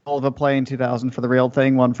Revival of a Play in 2000 for The Real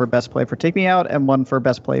Thing, one for Best Play for Take Me Out, and one for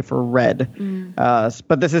Best Play for Red.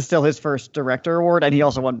 But this is still his first director award, and he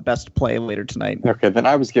also won Best Play later tonight. Okay, then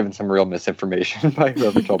I was given some real misinformation by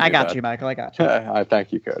whoever told me I got you, Michael. I got you. I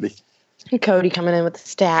thank you, Cody. Cody coming in with the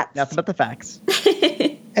stats. Nothing but the facts.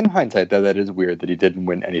 In hindsight, though, that is weird that he didn't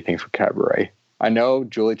win anything for Cabaret. I know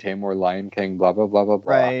Julie Taymor, Lion King, blah, blah, blah, blah,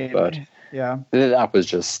 blah. Right. But yeah, that was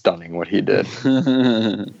just stunning what he did.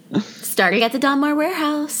 Starting at the Donmar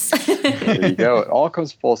Warehouse. There you go. It all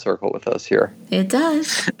comes full circle with us here. It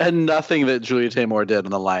does. And nothing that Julie Taymor did in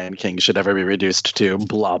The Lion King should ever be reduced to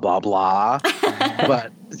blah, blah, blah.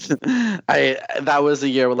 But That was a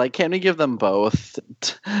year where, like, can we give them both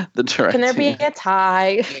the directing? Can there be a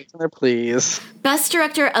tie? Can there please? Best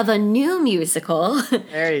director of a new musical.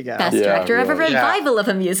 There you go. Best Yeah, director of a really. revival of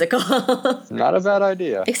a musical. Not a bad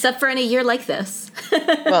idea. Except for in a year like this.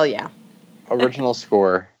 Well, yeah. Original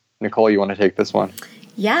score. Nicole, you want to take this one?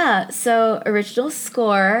 Yeah, so original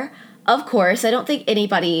score, of course. I don't think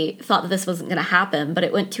anybody thought that this wasn't going to happen, but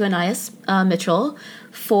it went to Anais Mitchell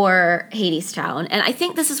for Hadestown. And I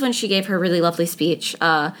think this is when she gave her really lovely speech.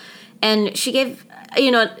 And she gave,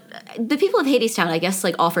 the people of Hadestown, I guess,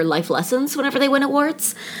 like, offer life lessons whenever they win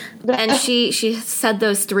awards. And she said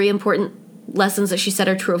those 3 important lessons that she said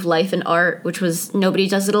are true of life and art, which was nobody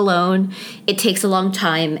does it alone, it takes a long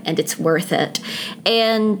time, and it's worth it.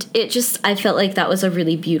 And I felt like that was a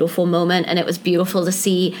really beautiful moment, and it was beautiful to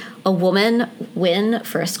see a woman win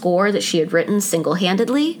for a score that she had written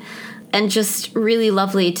single-handedly, and just really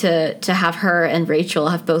lovely to have her and Rachel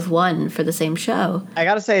have both won for the same show. I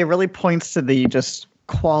gotta say, it really points to the just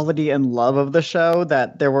quality and love of the show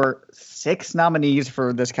that there were 6 nominees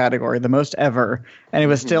for this category, the most ever, and it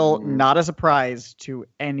was still not a surprise to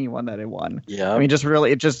anyone that it won. Yeah, I mean,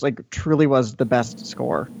 it just like truly was the best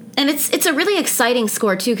score. And it's a really exciting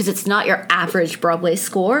score too, because it's not your average Broadway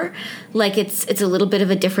score. Like, it's a little bit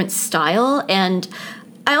of a different style. And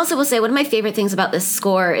I also will say one of my favorite things about this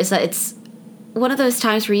score is that it's one of those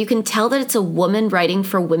times where you can tell that it's a woman writing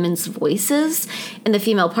for women's voices in the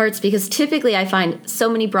female parts, because typically I find so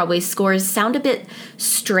many Broadway scores sound a bit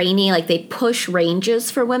strainy, like they push ranges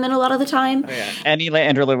for women a lot of the time. Oh, yeah. Any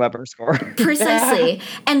Andrew Lloyd Webber score. Precisely.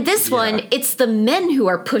 And this one, it's the men who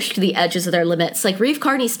are pushed to the edges of their limits. Like, Reeve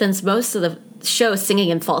Carney spends most of the show singing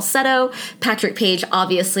in falsetto. Patrick Page,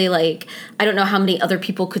 obviously, like, I don't know how many other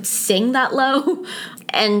people could sing that low.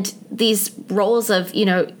 And these roles of,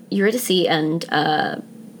 Eurydice and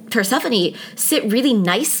Persephone sit really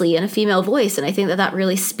nicely in a female voice. And I think that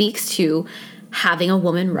really speaks to having a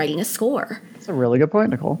woman writing a score. That's a really good point,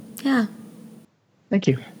 Nicole. Yeah. Thank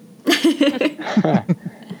you.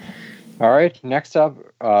 All right, next up,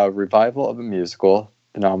 revival of a musical.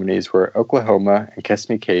 The nominees were Oklahoma and Kiss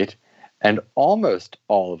Me, Kate. And almost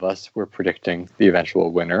all of us were predicting the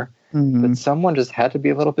eventual winner. Mm-hmm. But someone just had to be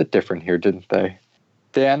a little bit different here, didn't they?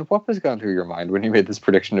 Dan, what was going through your mind when you made this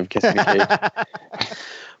prediction of Kiss Me, Kate?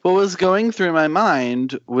 What was going through my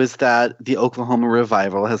mind was that the Oklahoma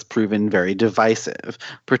revival has proven very divisive,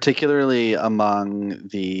 particularly among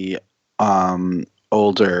the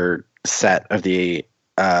older set of the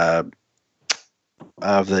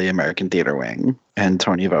American Theater Wing and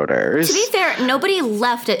Tony voters. To be fair, nobody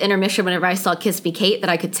left at intermission whenever I saw Kiss Me, Kate that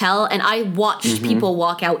I could tell, and I watched people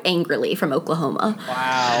walk out angrily from Oklahoma.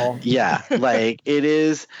 Wow. Yeah, like, it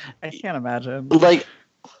is. I can't imagine. Like,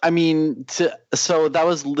 I mean, so that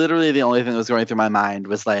was literally the only thing that was going through my mind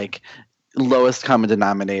was, like, lowest common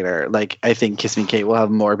denominator. Like, I think Kiss Me, Kate will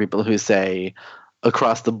have more people who say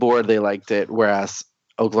across the board they liked it, whereas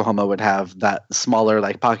Oklahoma would have that smaller,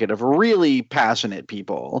 like, pocket of really passionate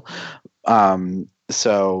people.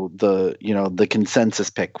 So the consensus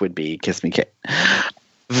pick would be Kiss Me, Kate.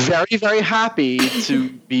 Very, very happy to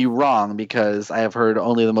be wrong, because I have heard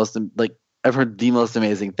I've heard the most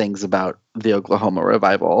amazing things about the Oklahoma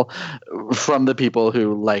revival from the people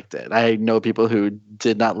who liked it. I know people who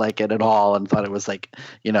did not like it at all and thought it was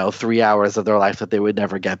 3 hours of their life that they would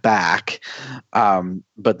never get back.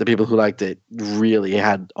 But the people who liked it really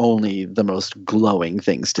had only the most glowing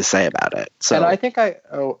things to say about it. So, and I think I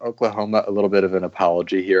owe Oklahoma a little bit of an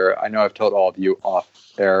apology here. I know I've told all of you off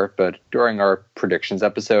air, but during our predictions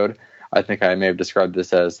episode, I think I may have described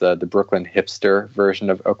this as the Brooklyn hipster version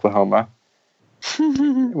of Oklahoma.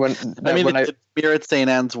 It's beer at St.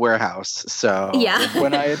 Anne's Warehouse. So Yeah.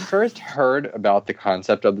 When I had first heard about the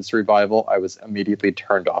concept of this revival, I was immediately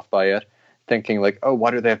turned off by it, thinking like, oh, why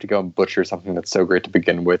do they have to go and butcher something that's so great to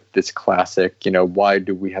begin with? This classic, why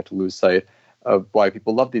do we have to lose sight of why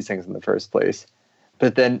people love these things in the first place?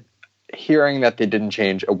 But then hearing that they didn't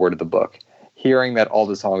change a word of the book, hearing that all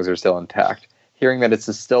the songs are still intact, hearing that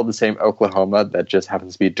it's still the same Oklahoma that just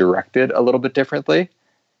happens to be directed a little bit differently,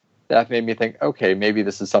 that made me think, okay, maybe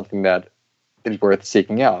this is something that is worth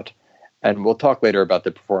seeking out. And we'll talk later about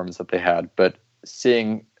the performance that they had, but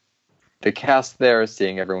seeing the cast there,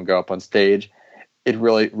 seeing everyone go up on stage, it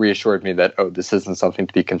really reassured me that, this isn't something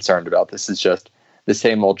to be concerned about. This is just the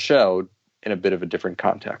same old show in a bit of a different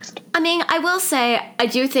context. I mean, I will say, I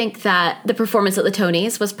do think that the performance at the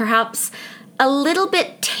Tonys was perhaps a little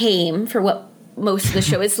bit tame for what most of the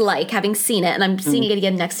show is like, having seen it, and I'm seeing it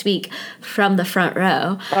again next week from the front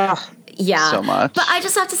row. Yeah. So much. But I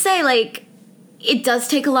just have to say, it does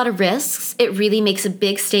take a lot of risks. It really makes a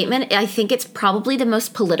big statement. I think it's probably the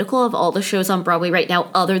most political of all the shows on Broadway right now,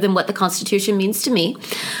 other than What the Constitution Means to Me.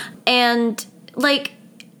 And, like,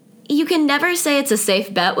 you can never say it's a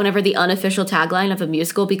safe bet whenever the unofficial tagline of a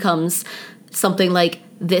musical becomes something like,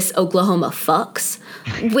 "This Oklahoma fucks,"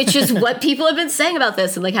 which is what people have been saying about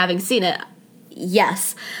this and, like, having seen it.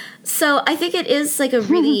 Yes. So I think it is, like, a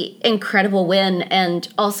really incredible win, and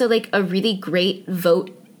also, like, a really great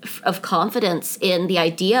vote of confidence in the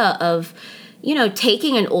idea of, you know,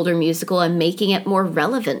 taking an older musical and making it more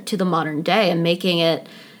relevant to the modern day and making it,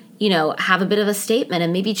 you know, have a bit of a statement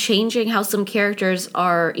and maybe changing how some characters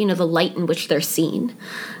are, you know, the light in which they're seen.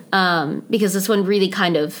 Because this one really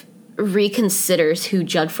kind of reconsiders who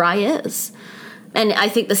Judd Fry is. And I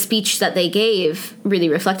think the speech that they gave really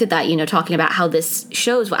reflected that, you know, talking about how this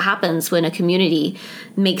shows what happens when a community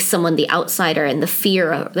makes someone the outsider and the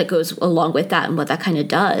fear that goes along with that and what that kind of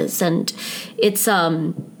does. And it's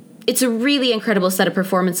a really incredible set of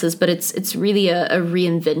performances, but it's really a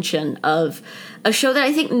reinvention of a show that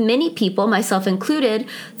I think many people, myself included,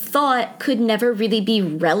 thought could never really be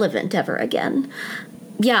relevant ever again.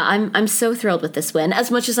 Yeah, I'm so thrilled with this win,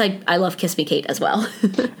 as much as I love Kiss Me Kate as well.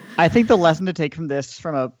 I think the lesson to take from this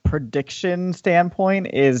from a prediction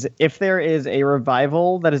standpoint is if there is a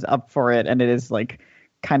revival that is up for it and it is like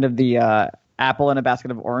kind of the apple in a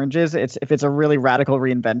basket of oranges, if it's a really radical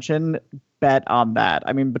reinvention, bet on that.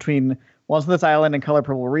 I mean, between Once on This Island and Color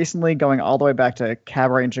Purple recently, going all the way back to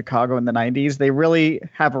Cabaret in Chicago in the 90s, they really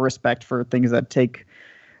have a respect for things that take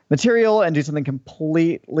material and do something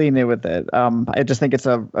completely new with it. I just think it's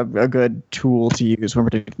a good tool to use when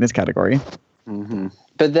predicting this category. Mm-hmm.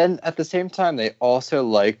 But then at the same time, they also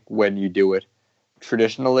like when you do it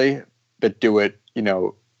traditionally, but do it, you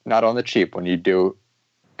know, not on the cheap. When you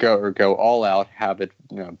go all out, have it,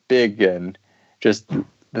 you know, big and just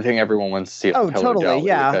the thing everyone wants to see. Oh, totally.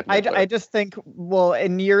 Yeah. I just think, well,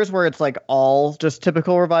 in years where it's like all just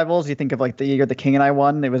typical revivals, you think of like the year The King and I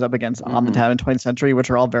won, it was up against On the Town in 20th Century,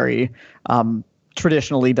 which are all very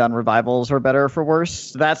traditionally done revivals, for better or for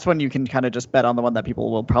worse. That's when you can kind of just bet on the one that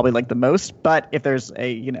people will probably like the most. But if there's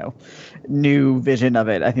a, you know, new vision of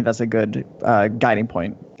it, I think that's a good guiding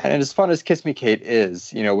point. And as fun as Kiss Me Kate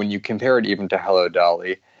is, you know, when you compare it even to Hello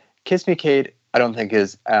Dolly, Kiss Me Kate, I don't think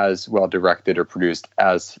is as well directed or produced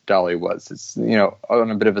as Dolly was. It's, you know,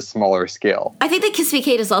 on a bit of a smaller scale. I think that Kiss Me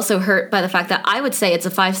Kate is also hurt by the fact that I would say it's a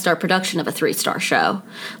 5-star production of a 3-star show.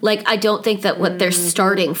 Like, I don't think that what they're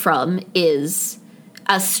starting from is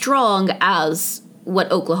as strong as what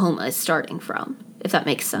Oklahoma is starting from, if that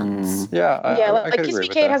makes sense. Yeah, I could Kiss agree Me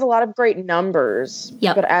with Kate that. has a lot of great numbers,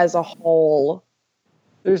 Yep. but as a whole,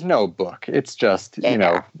 There's no book. It's just, you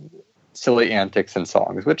know, silly antics and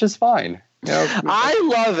songs, which is fine. You know, I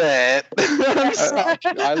love it.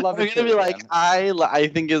 I love it. I'm gonna be like, I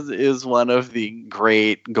think is one of the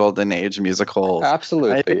great golden age musicals.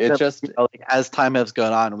 Absolutely. I think It that, just, you know, like, as time has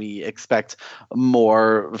gone on, we expect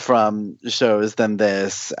more from shows than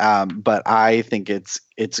this. But I think it's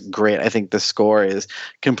great. I think the score is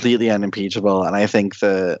completely unimpeachable, and I think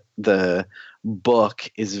the book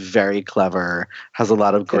is very clever. Has a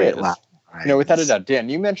lot of great laughs. you know, without a doubt. Dan,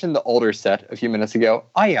 you mentioned the older set a few minutes ago.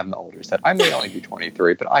 I am the older set. I may only be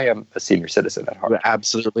 23, but I am a senior citizen at heart. We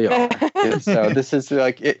absolutely are. So this is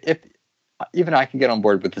like, if even I can get on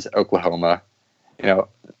board with this Oklahoma, you know,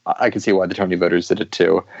 I can see why the Tony voters did it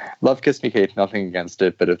too. Love Kiss Me Kate, nothing against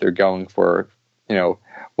it, but if they're going for, you know,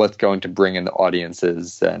 what's going to bring in the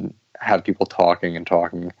audiences and have people talking,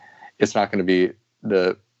 it's not going to be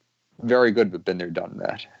the very good but been there, done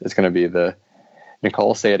that. It's going to be the,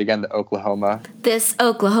 Nicole, say it again, the Oklahoma. This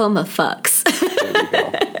Oklahoma fucks. There you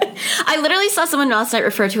go. I literally saw someone last night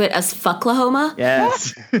refer to it as Fucklahoma.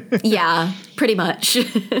 Yes. Yeah, pretty much.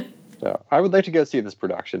 So I would like to go see this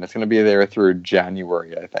production. It's going to be there through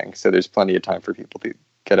January, I think. So there's plenty of time for people to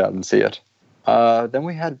get out and see it. Then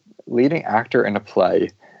we had leading actor in a play,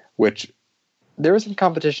 which there was some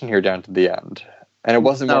competition here down to the end. And it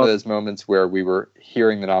wasn't one of those moments where we were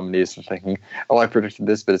hearing the nominees and thinking, oh, I predicted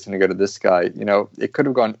this, but it's going to go to this guy. You know, it could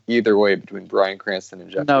have gone either way between Bryan Cranston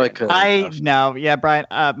and Jeff Daniels. It could. Brian,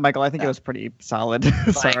 Michael, I think it was pretty solid.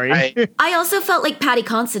 Sorry. I also felt like Patty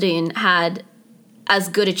Considine had as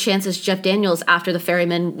good a chance as Jeff Daniels after The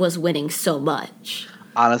Ferryman was winning so much.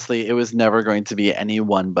 Honestly, it was never going to be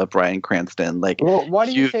anyone but Bryan Cranston. Like, Well, why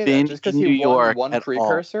do you say that? Just because he won one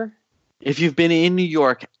precursor? If you've been in New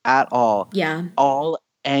York at all, Yeah. all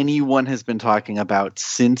anyone has been talking about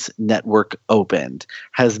since Network opened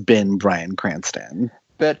has been Bryan Cranston.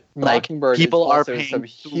 But Like, Mockingbird people is are also paying some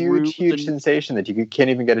through huge the- sensation that you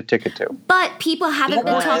can't even get a ticket to. But people haven't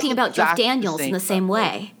been That's talking about Jeff exactly the Daniels in same the same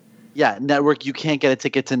way. Yeah, network, you can't get a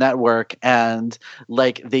ticket to network, and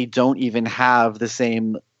like they don't even have the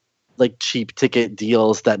same like cheap ticket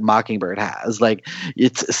deals that Mockingbird has. Like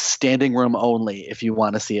it's standing room only if you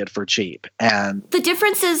want to see it for cheap. And The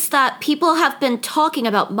difference is that people have been talking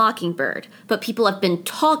about Mockingbird, but people have been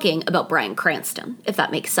talking about Bryan Cranston, if that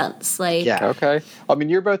makes sense. Like, yeah, Okay. I mean,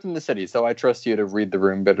 you're both in the city, so I trust you to read the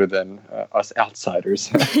room better than us outsiders.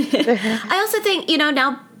 I also think,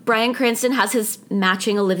 now Bryan Cranston has his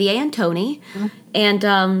matching Olivier and Tony. And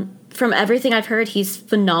from everything I've heard, he's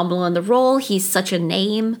phenomenal in the role. He's such a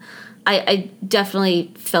name. I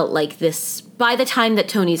definitely felt like this, by the time that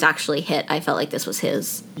Tony's actually hit, I felt like this was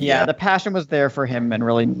his. Yeah, the passion was there for him and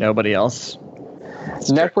really nobody else.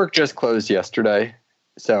 Network just closed yesterday,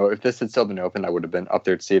 so if this had still been open, I would have been up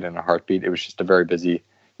there to see it in a heartbeat. It was just a very busy,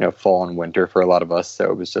 fall and winter for a lot of us,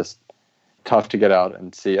 so it was just tough to get out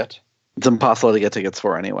and see it. it's impossible to get tickets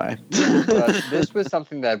for anyway. But this was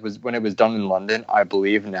something that was, when it was done in London, I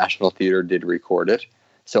believe National Theatre did record it,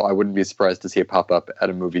 so I wouldn't be surprised to see it pop up at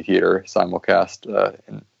a movie theater simulcast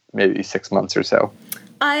in maybe 6 months or so.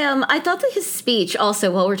 I thought that his speech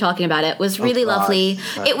also, while we're talking about it, was really lovely.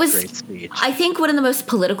 It was, great speech. I think, one of the most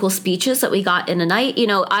political speeches that we got in a night.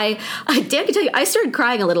 I Dan can tell you, I started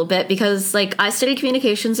crying a little bit because, I studied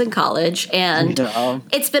communications in college, and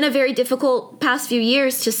it's been a very difficult past few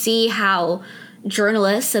years to see how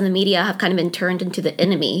journalists and the media have kind of been turned into the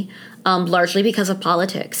enemy, largely because of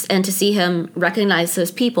politics, and to see him recognize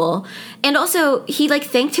those people. And also, he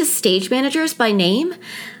thanked his stage managers by name.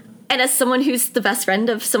 And as someone who's the best friend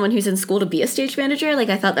of someone who's in school to be a stage manager,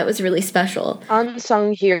 I thought that was really special.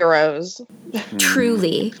 Unsung heroes.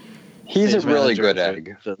 Truly. He's Stage a really manager good to-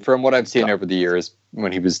 egg. to- From what I've seen over the years,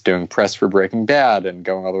 when he was doing press for Breaking Bad and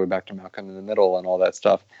going all the way back to Malcolm in the Middle and all that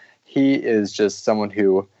stuff, he is just someone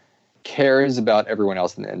who cares about everyone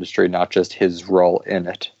else in the industry, not just his role in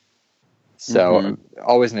it. So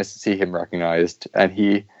always nice to see him recognized, and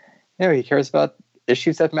he cares about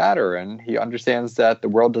issues that matter, and he understands that the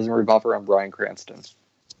world doesn't revolve around Bryan Cranston.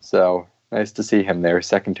 So nice to see him there,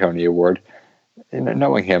 second Tony Award. And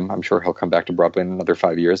knowing him, I'm sure he'll come back to Broadway in another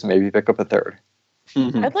 5 years and maybe pick up a third.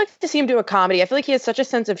 I'd like to see him do a comedy. I feel like he has such a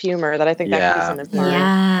sense of humor that I think that could be something fun.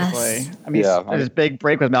 Yes. I mean, Yeah. his big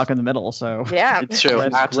break with Malcolm in the Middle, so Yeah. It's true.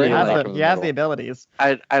 That's Actually, he has Malcolm the, in he the has the Middle. abilities.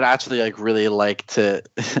 I'd actually really like to.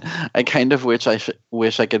 I kind of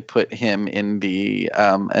wish I could put him in the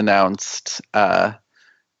announced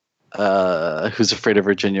Who's Afraid of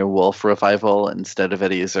Virginia Woolf revival instead of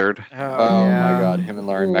Eddie Izzard. Oh my God, him and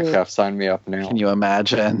Lauren Metcalf, sign me up now. Can you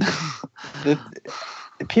imagine?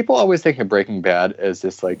 People always think of Breaking Bad as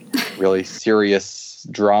this really serious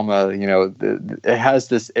drama. It has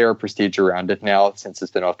this air of prestige around it now since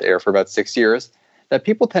it's been off the air for about 6 years, that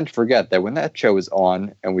people tend to forget that when that show was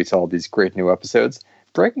on and we saw these great new episodes,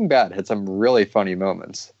 Breaking Bad had some really funny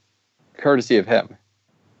moments, courtesy of him.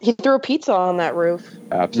 He threw a pizza on that roof.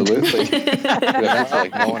 Absolutely.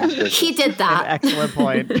 That's no one's business. He did An that. excellent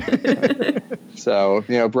point. So,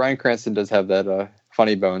 Bryan Cranston does have that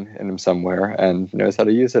funny bone in him somewhere and knows how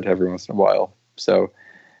to use it every once in a while. So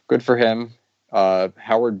good for him.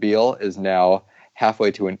 Howard Beale is now halfway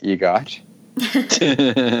to an EGOT.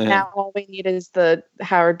 Now all we need is the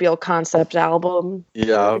Howard Beale concept album.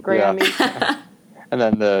 Yeah. Grammy. And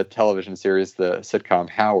then the television series, the sitcom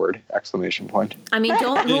Howard, ! I mean,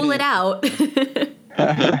 don't rule it out.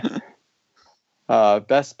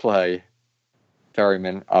 Best play,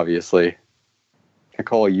 Ferryman, obviously.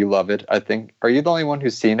 Nicole, you love it, I think. Are you the only one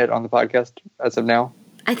who's seen it on the podcast as of now?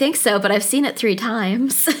 I think so, but I've seen it 3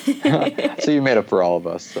 times. So you made up for all of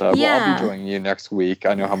us. Well, I'll Yeah. be joining you next week.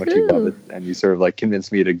 I know how much you love it, and you sort of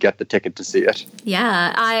convinced me to get the ticket to see it.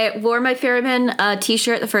 Yeah, I wore my Ferryman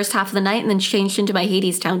t-shirt the first half of the night and then changed into my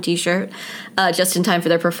Hadestown t-shirt just in time for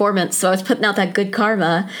their performance. So I was putting out that good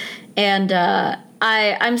karma. And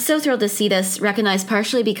I'm so thrilled to see this recognized,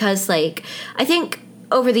 partially because, I think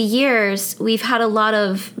over the years, we've had a lot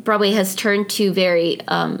of, Broadway has turned to very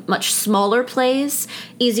much smaller plays,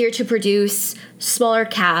 easier to produce, smaller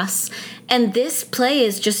casts. And this play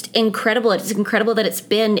is just incredible. It's incredible that it's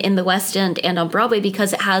been in the West End and on Broadway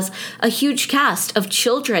because it has a huge cast of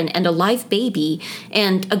children and a live baby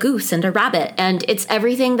and a goose and a rabbit. And it's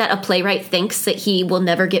everything that a playwright thinks that he will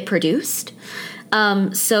never get produced.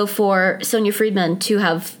 So for Sonia Friedman to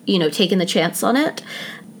have, taken the chance on it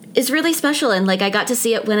is really special. And I got to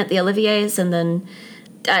see it win at the Olivier's, and then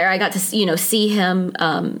I got to, see him,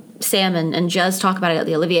 Sam and Jez talk about it at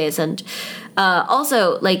the Olivier's. And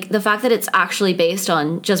also, the fact that it's actually based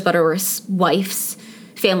on Jez Butterworth's wife's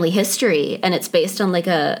family history, and it's based on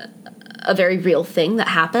a very real thing that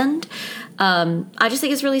happened. I just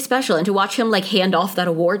think it's really special. And to watch him like hand off that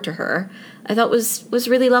award to her, I thought was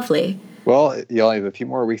really lovely. Well, you only have a few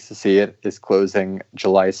more weeks to see it. It's closing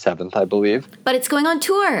July 7th, I believe. But it's going on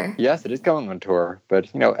tour. Yes, it is going on tour. But,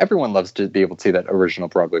 everyone loves to be able to see that original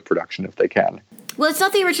Broadway production if they can. Well, it's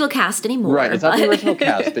not the original cast anymore. Right, it's not the original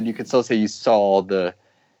cast, but you can still say you saw the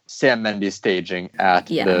Sam Mendes staging at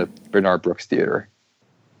the Bernard Brooks Theater.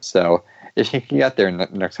 So if you can get there in the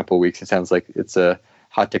next couple of weeks, it sounds like it's a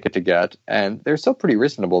hot ticket to get. And they're still pretty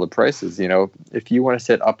reasonable, the prices. If you want to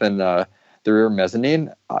sit up in the rear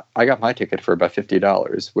mezzanine, I got my ticket for about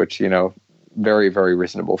 $50, which, very, very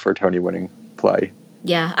reasonable for a Tony-winning play.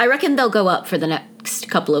 Yeah, I reckon they'll go up for the next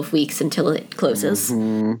couple of weeks until it closes.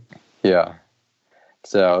 Mm-hmm. Yeah.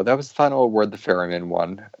 So that was the final award the Ferryman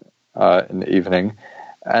won in the evening.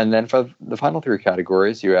 And then for the final three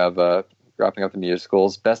categories, you have, wrapping up the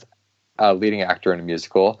musicals, Best Leading Actor in a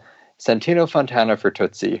Musical, Santino Fontana for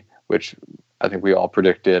Tootsie, which I think we all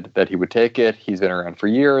predicted that he would take it. He's been around for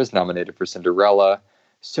years, nominated for Cinderella.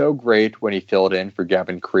 So great when he filled in for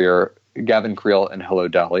Gavin Creel in Hello,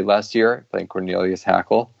 Dolly last year, playing Cornelius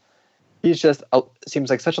Hackle. He's just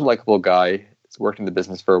seems like such a likable guy. He's worked in the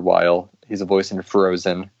business for a while. He's a voice in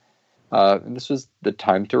Frozen. And this was the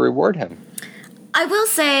time to reward him. I will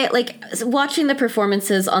say, watching the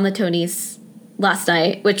performances on the Tonys last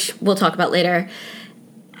night, which we'll talk about later,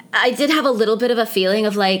 I did have a little bit of a feeling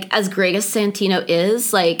of, as great as Santino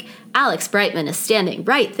is, Alex Brightman is standing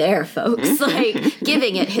right there, folks,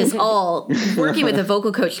 giving it his all, working with a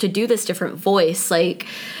vocal coach to do this different voice,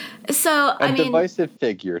 divisive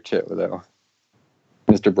figure, too, though,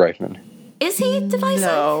 Mr. Brightman. Is he divisive?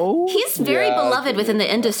 No. He's very beloved within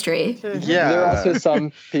the industry. Yeah. There are also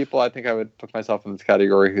some people, I think I would put myself in this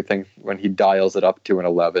category, who think when he dials it up to an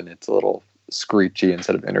 11, it's a little screechy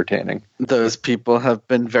instead of entertaining. Those people have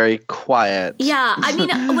been very quiet. Yeah,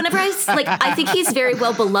 whenever I think he's very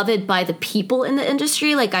well beloved by the people in the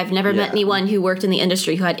industry. I've never met anyone who worked in the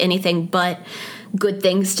industry who had anything but good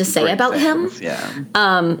things to say about him. Yeah.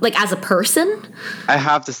 As a person. I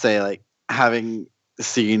have to say, having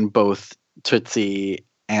seen both Tootsie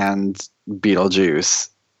and Beetlejuice,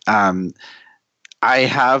 I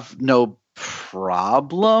have no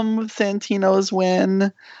problem with Santino's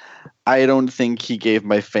win. I don't think he gave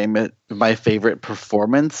my favorite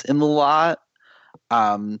performance in the lot.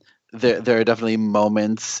 There are definitely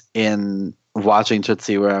moments in watching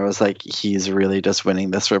Tootsie where I was like, he's really just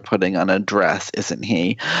winning this for putting on a dress, isn't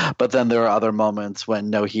he? But then there are other moments when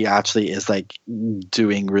no, he actually is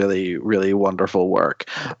doing really, really wonderful work.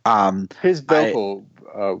 His vocal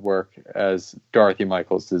work as Dorothy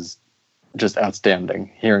Michaels is just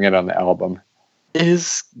outstanding. Hearing it on the album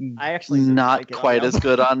is I actually not quite as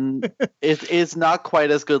good on it is not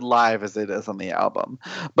quite as good live as it is on the album,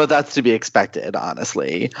 but that's to be expected,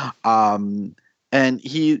 honestly. And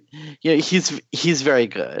he's very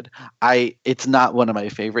good. It's not one of my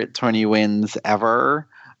favorite Tony wins ever,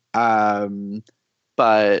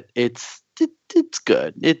 but it's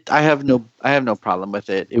good. I have no problem with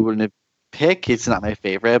it. It wouldn't pick. It's not my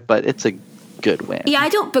favorite, but it's a good win. Yeah, I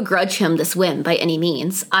don't begrudge him this win by any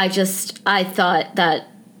means. I thought that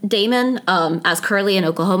Damon, as Curly in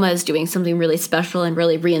Oklahoma, is doing something really special and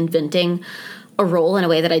really reinventing a role in a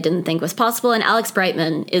way that I didn't think was possible. And Alex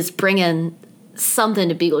Brightman is bringing something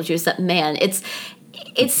to Beetlejuice that, man, it's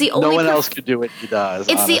the only. No one else could do what he does.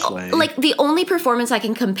 It's honestly. the only performance I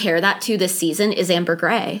can compare that to this season is Amber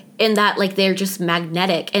Gray, in that they're just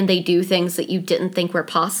magnetic and they do things that you didn't think were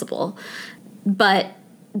possible. But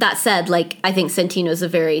that said, I think Santino's a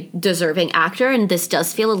very deserving actor, and this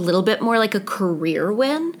does feel a little bit more like a career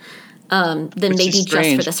win than maybe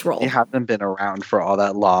just for this role. He hasn't been around for all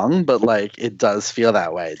that long, but it does feel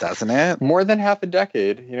that way, doesn't it? More than half a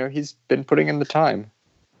decade. He's been putting in the time.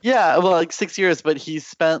 Yeah, well, 6 years, but he's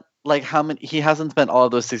spent how many? He hasn't spent all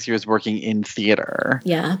of those 6 years working in theater.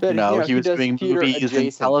 Yeah, he was doing movies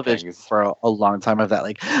and television for a long time of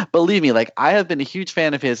that. Believe me, I have been a huge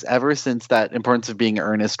fan of his ever since that Importance of Being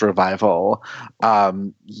Earnest revival,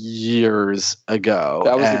 years ago.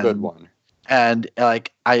 That was a good one. And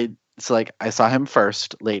I saw him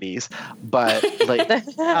first, ladies, but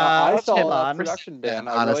I saw Tibbons. Production Band.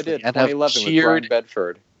 I Honestly, really did. and have 2011 with cheered- Brian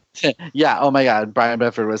Bedford. Yeah, oh my God, Brian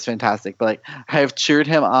Bedford was fantastic. But I have cheered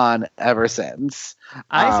him on ever since.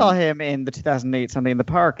 I saw him in the 2008 Something in the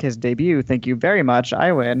Park, his debut. Thank you very much.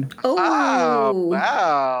 I win. Oh,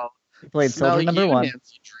 wow. He played soldier number one.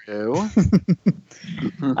 Nancy Drew.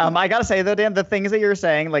 I gotta say though, Dan, the things that you're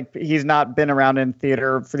saying, like he's not been around in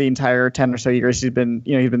theater for the entire 10 or so years he's been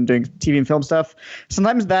doing TV and film stuff.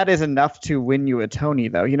 Sometimes that is enough to win you a Tony,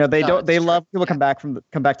 though. They love people come back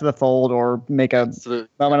to the fold or make a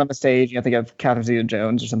moment on the stage. Think of Catherine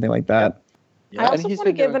Zeta-Jones or something like that. I also want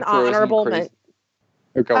to give an honorable mention.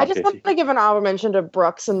 I just want to give an honorable mention to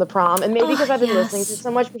Brooks in The Prom, and maybe because I've been listening to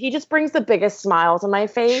so much, but he just brings the biggest smile to my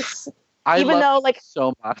face. I love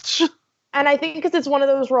so much. And I think because it's one of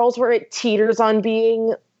those roles where it teeters on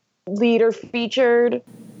being lead or featured.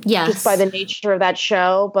 Yes. Just by the nature of that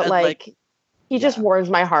show. But he just warms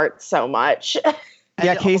my heart so much.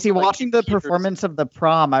 Yeah, Casey, watching the performance of The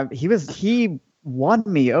Prom, he won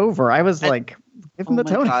me over. I was give him the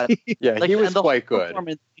Tony. Yeah, he was quite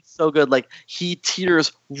good. So good. He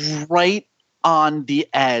teeters right on the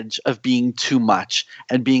edge of being too much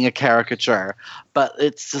and being a caricature. But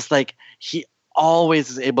it's just he always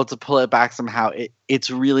is able to pull it back somehow.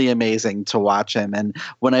 It's really amazing to watch him. And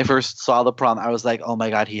when I first saw The Prom, I was like, oh my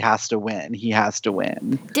God, he has to win. He has to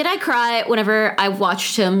win. Did I cry whenever I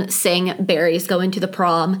watched him sing Barry's Going to the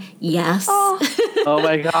Prom? Yes. Oh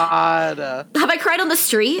my God. Have I cried on the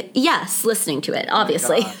street? Yes, listening to it,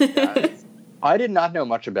 obviously. I did not know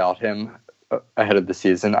much about him ahead of the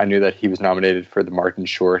season. I knew that he was nominated for the Martin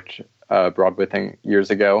Short Broadway thing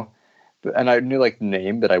years ago. And I knew the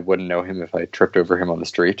name, but I wouldn't know him if I tripped over him on the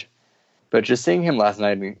street. But just seeing him last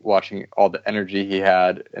night and watching all the energy he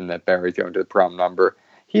had in that Barry's Going to the Prom number,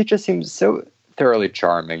 he just seems so thoroughly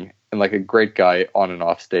charming and a great guy on and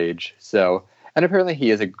off stage. And apparently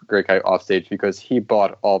he is a great guy off stage because he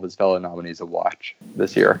bought all of his fellow nominees a watch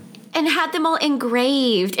this year. And had them all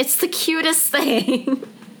engraved. It's the cutest thing.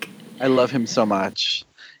 I love him so much.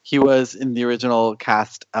 He was in the original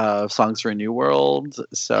cast of Songs for a New World,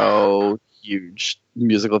 so huge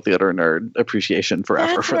musical theater nerd appreciation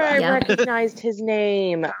forever. That's for where that. I recognized his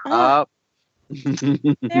name.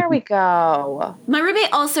 There we go. My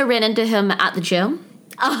roommate also ran into him at the gym.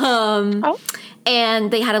 And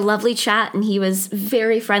they had a lovely chat, and he was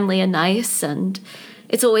very friendly and nice, and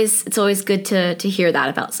it's always good to hear that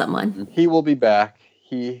about someone. He will be back.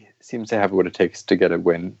 He seems to have what it takes to get a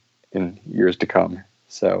win in years to come.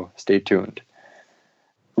 So stay tuned.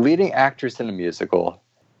 Leading actress in a musical.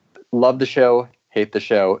 Love the show, hate the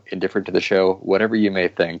show, indifferent to the show, whatever you may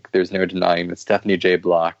think. There's no denying that Stephanie J.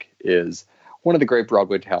 Block is one of the great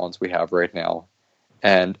Broadway talents we have right now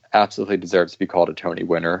and absolutely deserves to be called a Tony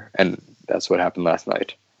winner. And that's what happened last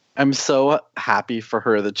night. I'm so happy for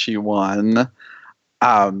her that she won.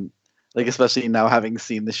 Especially now having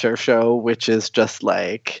seen the Cher show, which is just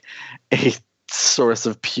a source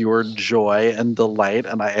of pure joy and delight,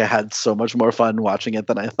 and I had so much more fun watching it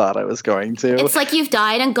than I thought I was going to. It's like you've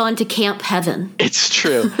died and gone to Camp Heaven. It's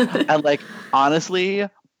true. And honestly,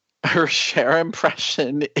 her Cher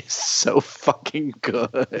impression is so fucking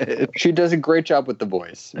good. She does a great job with the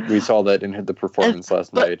voice. We saw that in the performance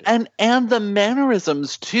last night. And the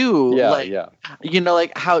mannerisms too. Yeah.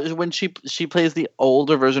 How when she plays the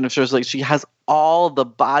older version of Cher, she has all the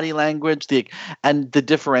body language, and the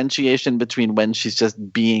differentiation between when she's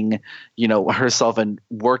just being, herself and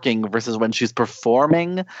working versus when she's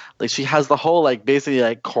performing. She has the whole basically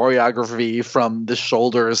choreography from the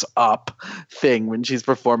shoulders up thing when she's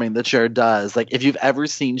performing that Cher does. If you've ever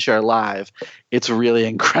seen Cher live, it's really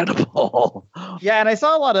incredible. Yeah, and I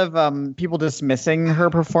saw a lot of people dismissing her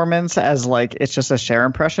performance as it's just a Cher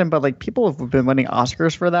impression, but people have been winning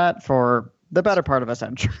Oscars for that for the better part of a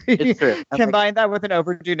century. It's true. Combine that with an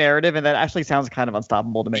overdue narrative, and that actually sounds kind of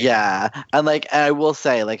unstoppable to me. Yeah, and I will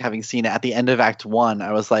say, having seen it at the end of Act 1,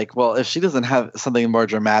 I was well, if she doesn't have something more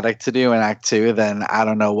dramatic to do in Act 2, then I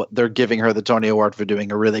don't know what they're giving her the Tony Award for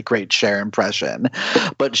doing a really great Cher impression.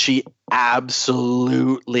 But she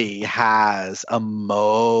absolutely has a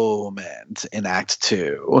moment in Act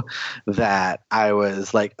 2 that I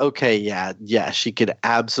was okay, yeah, she could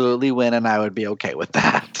absolutely win, and I would be okay with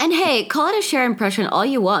that. And hey, call it a Cher impression all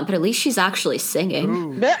you want, but at least she's actually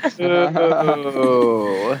singing. Yeah,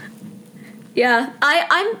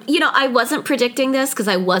 I wasn't predicting this because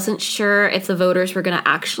I wasn't sure if the voters were going to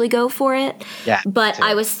actually go for it. Yeah, but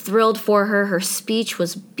I was thrilled for her. Her speech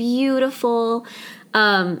was beautiful.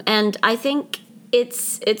 And I think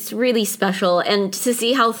it's really special, and to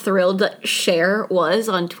see how thrilled that Cher was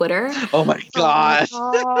on Twitter. Oh my God.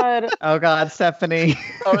 Oh God, Stephanie.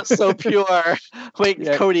 Oh, it's so pure. Wait,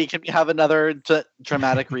 yeah. Cody, can we have another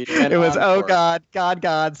dramatic reading? It was, oh God,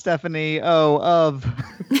 God, Stephanie, of.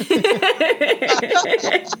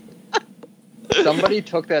 Somebody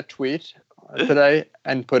took that tweet today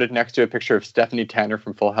and put it next to a picture of Stephanie Tanner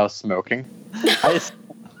from Full House smoking.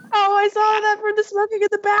 Oh, I saw that for the smoking in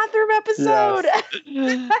the bathroom episode.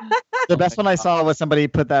 The best one I saw was somebody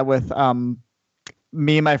put that with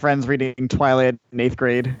me and my friends reading Twilight in 8th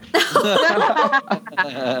grade.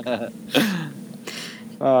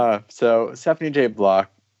 So Stephanie J. Block,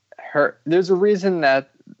 there's a reason that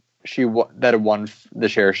it won the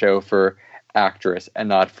Cher Show for actress and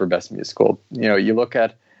not for best musical. You know, you look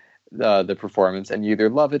at the performance and you either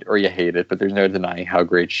love it or you hate it, but there's no denying how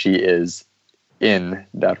great she is in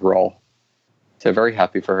that role. So very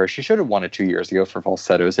happy for her. She should have won it 2 years ago for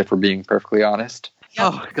Falsettos, if we're being perfectly honest.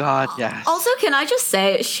 Oh God, yes. Also, can I just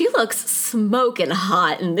say, she looks smoking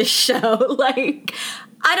hot in this show. Like,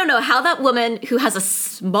 I don't know how that woman who has a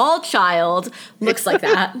small child looks like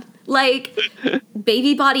that. Like,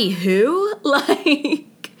 baby body who?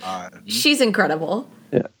 Like, she's incredible.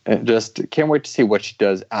 Yeah, and just can't wait to see what she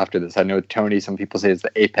does after this. I know Tony, some people say, is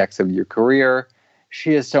the apex of your career.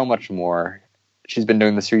 She is so much more. She's been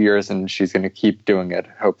doing this for years, and she's going to keep doing it,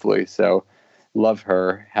 hopefully. So, love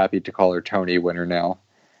her. Happy to call her Tony winner now.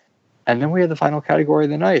 And then we have the final category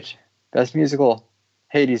of the night. Best musical,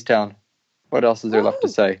 Hadestown. What else is there left to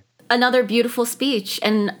say? Another beautiful speech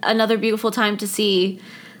and another beautiful time to see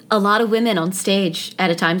a lot of women on stage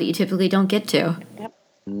at a time that you typically don't get to. Yep.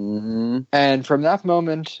 Mm-hmm. And from that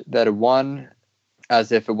moment that it won,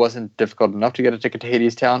 as if it wasn't difficult enough to get a ticket to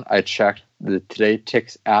Hadestown, I checked the Today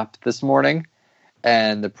Tix app this morning,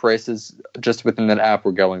 and the prices just within that app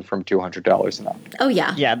were going from $200 and up. Oh,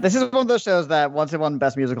 yeah. Yeah, this is one of those shows that once it won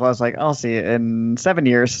Best Musical, I was like, I'll see it in 7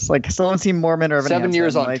 years. Like, still haven't seen Mormon or Evan 7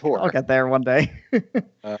 years Hansen. on like, tour. I'll get there one day.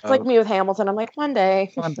 It's like me with Hamilton. I'm like, one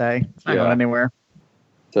day. One day. It's not Yeah. going anywhere.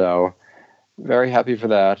 So, very happy for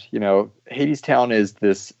that. You know, Hadestown is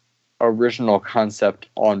this original concept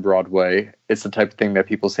on Broadway. It's the type of thing that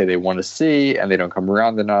people say they want to see, and they don't come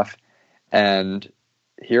around enough. And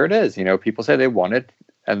here it is. You know, people say they want it,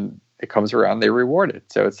 and it comes around, they reward it.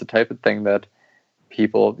 So it's the type of thing that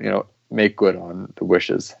people, you know, make good on the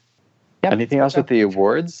wishes. Yep. Anything else with the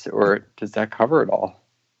awards, or does that cover it all?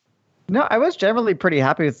 No, I was generally pretty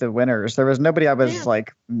happy with the winners. There was nobody I was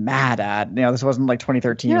like mad at. You know, this wasn't like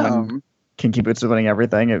 2013 when Kinky Boots was winning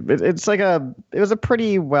everything. It was a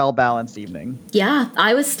pretty well balanced evening. Yeah,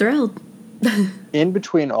 I was thrilled. In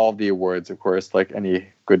between all the awards, of course, like any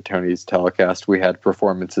good Tony's telecast, we had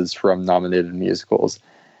performances from nominated musicals.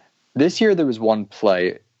 This year there was one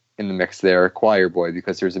play in the mix there, Choir Boy,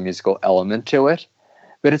 because there's a musical element to it.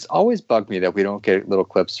 But it's always bugged me that we don't get little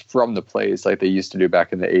clips from the plays like they used to do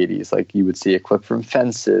back in the 80s. Like, you would see a clip from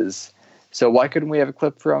Fences. So why couldn't we have a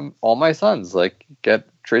clip from All My Sons? Like, get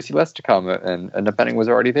Tracy Letts to come, and Annette Bening was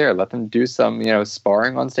already there. Let them do some, you know,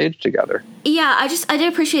 sparring on stage together. Yeah, I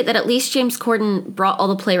did appreciate that at least James Corden brought all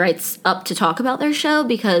the playwrights up to talk about their show,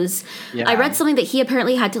 because I read something that he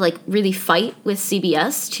apparently had to, like, really fight with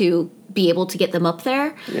CBS to be able to get them up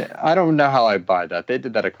there. Yeah, I don't know how I buy that. They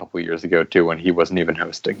did that a couple years ago, too, when he wasn't even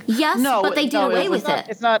hosting. Yes, but they did away with it.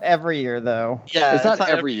 It's not every year, though. Yeah, It's not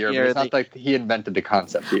every year, but it's not like he invented the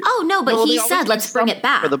concept. Oh, no, but Well, he they said, always let's do bring it something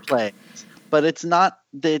back. for the play, but it's not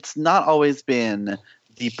always been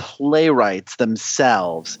the playwrights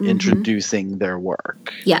themselves introducing their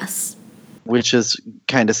work, Yes. which is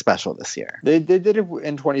kind of special this year. They did it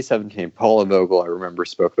in 2017. Paula Vogel, I remember,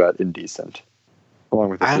 spoke about Indecent, along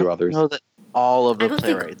with a I few don't others. know that all of I the don't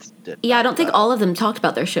think- playwrights did. Yeah, I that don't think well. all of them talked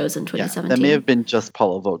about their shows in Yeah, 2017. that may have been just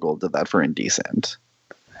Paula Vogel did that for Indecent.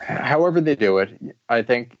 However they do it, I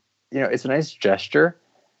think, you know, it's a nice gesture,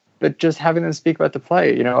 but just having them speak about the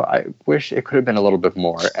play, you know, I wish it could have been a little bit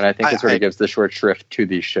more. And I think it sort of gives the short shrift to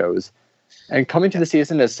these shows. And coming to the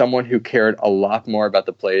season as someone who cared a lot more about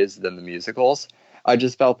the plays than the musicals, I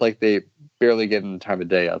just felt like they barely gave them the time of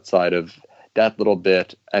day outside of that little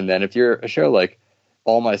bit. And then if you're a show like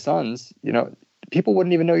All My Sons, you know, people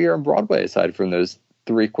wouldn't even know you're on Broadway aside from those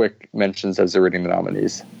 3 quick mentions as they're reading the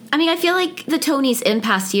nominees. I mean, I feel like the Tonys in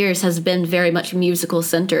past years has been very much musical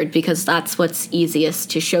centered, because that's what's easiest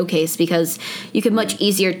to showcase, because you can much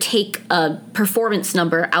easier take a performance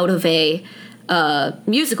number out of a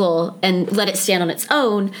musical and let it stand on its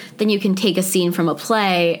own than you can take a scene from a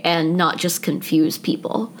play and not just confuse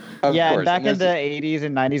people. Of Yeah, course, and back and in the 80s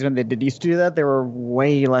and 90s when they used to do that, there were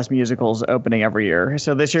way less musicals opening every year.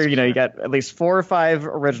 So this year, you know, you got at least 4 or 5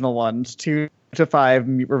 original ones, 2 to 5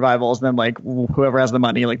 revivals, and then like whoever has the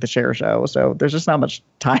money, like the Cher Show. So there's just not much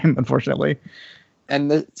time, unfortunately. And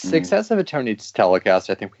the success of a Tony's telecast,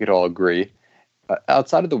 I think we could all agree,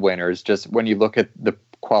 outside of the winners, just when you look at the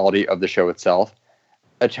quality of the show itself,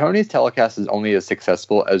 a Tony's telecast is only as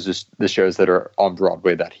successful as just the shows that are on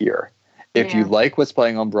Broadway that year. If you like what's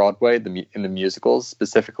playing on Broadway, in the musicals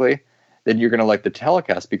specifically, then you're going to like the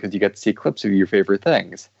telecast because you get to see clips of your favorite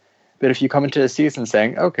things. But if you come into a season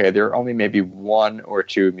saying, okay, there are only maybe 1 or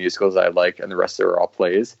 2 musicals I like and the rest are all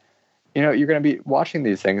plays, you're going to be watching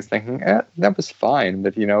these things thinking, that was fine,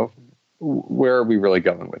 but, where are we really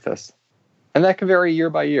going with this? And that can vary year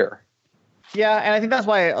by year. Yeah, and I think that's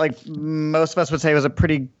why, most of us would say it was a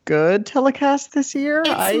pretty good telecast this year.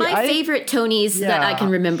 It's my favorite Tonys that I can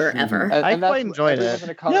remember ever. And I quite enjoyed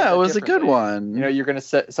it. Yeah, it was a good one. You're going to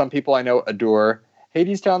say, some people I know adore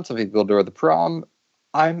Hadestown, some people adore The Prom.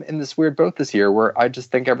 I'm in this weird boat this year where I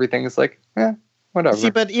just think everything's whatever. See,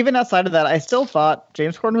 but even outside of that, I still thought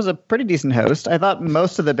James Corden was a pretty decent host. I thought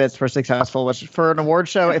most of the bits were successful, which for an award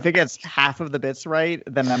show, if it gets half of the bits right,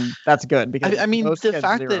 then that's good. Because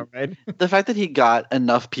the fact that he got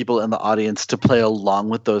enough people in the audience to play along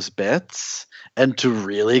with those bits and to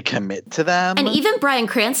really commit to them. And even Bryan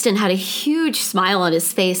Cranston had a huge smile on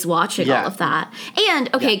his face watching all of that.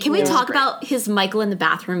 And, can we talk about his Michael in the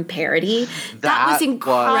Bathroom parody? That was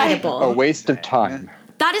incredible. A waste of time.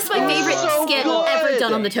 That is my favorite skit ever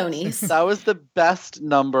done on the Tonys. That was the best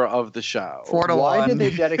number of the show. 4-1. Why did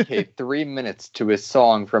they dedicate 3 minutes to a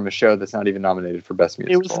song from a show that's not even nominated for Best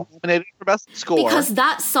Musical? It was nominated for Best Score. Because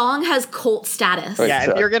that song has cult status. Right.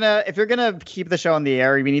 Yeah, if you're gonna keep the show on the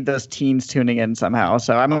air, we need those teens tuning in somehow.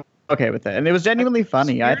 So I'm okay with it. And it was genuinely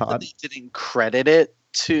funny, I thought. They didn't credit it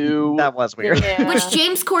to... That was weird. Yeah. Which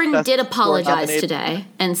James Corden did apologize today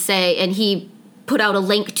and he put out a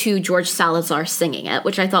link to George Salazar singing it,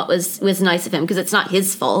 which I thought was nice of him because it's not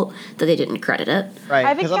his fault that they didn't credit it.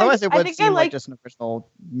 Right, because otherwise it would seem like just an official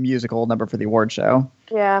musical number for the award show.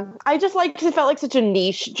 Yeah, I just liked it. Felt like such a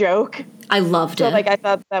niche joke. I loved it. I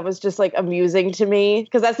thought that was just amusing to me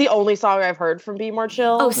because that's the only song I've heard from Be More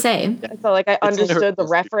Chill. Oh, same. So I understood the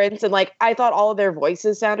reference and I thought all of their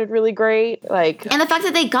voices sounded really great. And the fact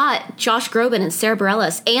that they got Josh Groban and Sarah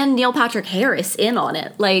Bareilles and Neil Patrick Harris in on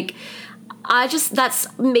it, that's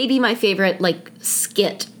maybe my favorite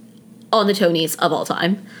skit on the Tonys of all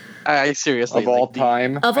time. I seriously of all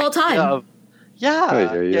time. Of all time.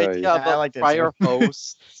 I like prior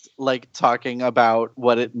hosts talking about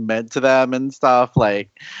what it meant to them and stuff. I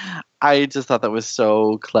just thought that was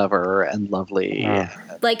so clever and lovely.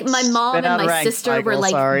 My mom and my sister were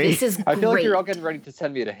this is great. I feel like you're all getting ready to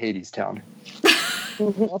send me to Hadestown.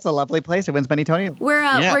 Well, it's a lovely place. It wins many Tonys.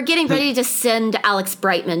 We're getting ready to send Alex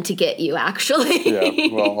Brightman to get you, actually. Yeah,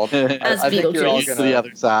 well, as I think you're all to the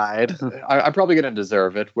other side. I'm probably going to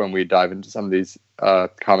deserve it when we dive into some of these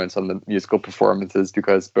comments on the musical performances,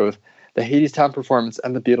 because both the Hadestown performance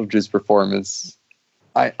and the Beetlejuice performance,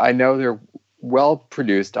 I know they're well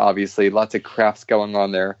produced, obviously, lots of crafts going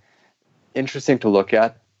on there, interesting to look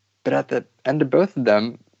at, but at the end of both of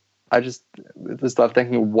them, I just was left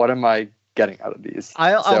thinking, what am I getting out of these?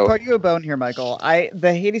 I'll put you a bone here, Michael. The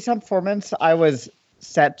Hadestown performance, I was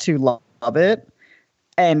set to love it,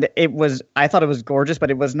 and I thought it was gorgeous,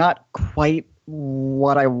 but it was not quite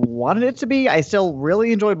what I wanted it to be. I still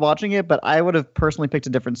really enjoyed watching it, but I would have personally picked a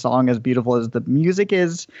different song. As beautiful as the music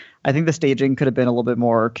is, I think the staging could have been a little bit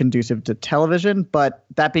more conducive to television. But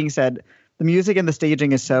that being said, the music and the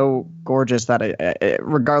staging is so gorgeous that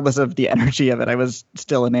regardless of the energy of it, I was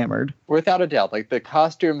still enamored. Without a doubt, the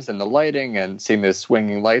costumes and the lighting and seeing those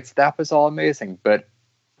swinging lights, that was all amazing. But,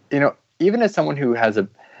 even as someone who has a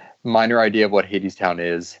minor idea of what Hadestown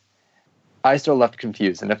is, I still left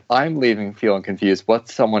confused. And if I'm leaving feeling confused,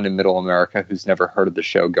 what's someone in Middle America who's never heard of the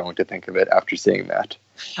show going to think of it after seeing that?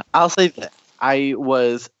 I'll say that I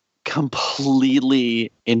was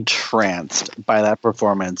completely entranced by that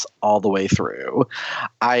performance all the way through.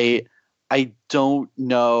 I don't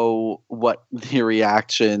know what the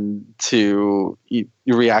reaction of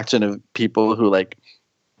people who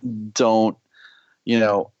don't,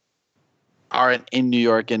 aren't in New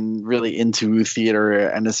York and really into theater,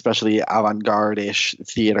 and especially avant-garde-ish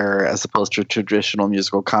theater as opposed to traditional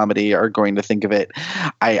musical comedy, are going to think of it.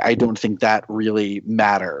 I don't think that really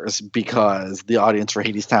matters because the audience for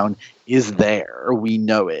Hadestown is there. We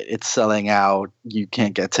know it. It's selling out. You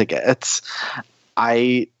can't get tickets.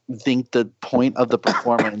 I think the point of the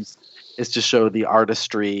performance is to show the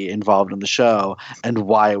artistry involved in the show and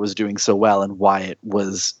why it was doing so well and why it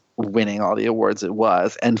was winning all the awards it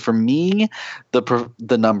was. And for me,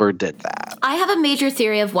 the number did that. I have a major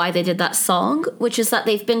theory of why they did that song, which is that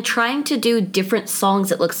they've been trying to do different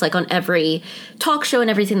songs, it looks like, on every talk show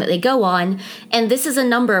and everything that they go on. And this is a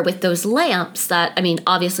number with those lamps that,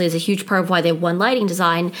 obviously is a huge part of why they won lighting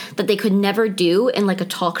design, that they could never do in a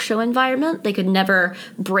talk show environment. They could never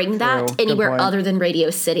bring that anywhere other than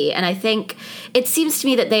Radio City. And I think it seems to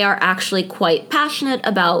me that they are actually quite passionate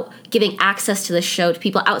about giving access to the show to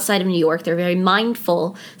people outside of New York. They're very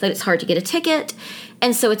mindful that it's hard to get a ticket.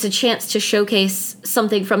 And so it's a chance to showcase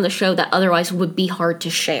something from the show that otherwise would be hard to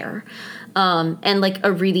share. And like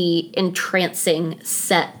a really entrancing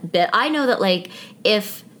set bit. I know that like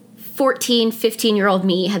if 14, 15-year-old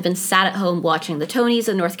me had been sat at home watching the Tonys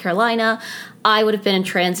in North Carolina, I would have been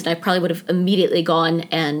entranced, and I probably would have immediately gone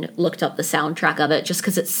and looked up the soundtrack of it just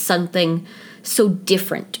because it's something so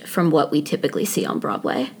different from what we typically see on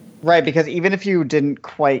Broadway. Right, because even if you didn't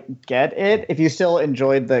quite get it, if you still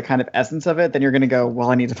enjoyed the kind of essence of it, then you're going to go, well,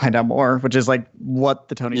 I need to find out more, which is like what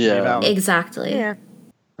the Tonys are about. Exactly. Yeah.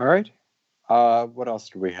 All right. What else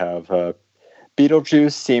do we have?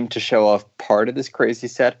 Beetlejuice seemed to show off part of this crazy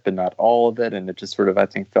set, but not all of it, and it just sort of, I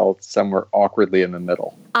think, fell somewhere awkwardly in the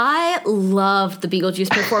middle. I love the Beetlejuice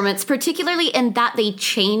performance, particularly in that they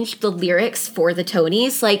changed the lyrics for the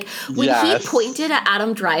Tonys. Like, when he pointed at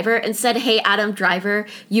Adam Driver and said, "Hey, Adam Driver,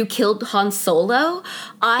 you killed Han Solo,"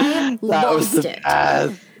 I lost it.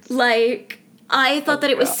 Like, I thought that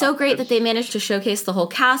it was so great that they managed to showcase the whole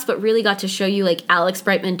cast, but really got to show you, like, Alex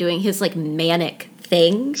Brightman doing his, like, manic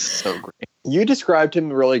thing. So great. You described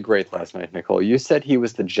him really great last night, Nicole. You said he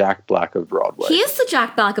was the Jack Black of Broadway. He is the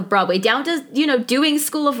Jack Black of Broadway, down to, you know, doing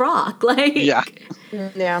School of Rock. Like, Yeah.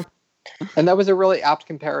 Yeah. And that was a really apt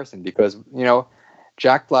comparison because, you know,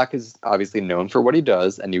 Jack Black is obviously known for what he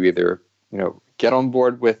does, and you either, you know, get on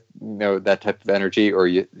board with, you know, that type of energy, or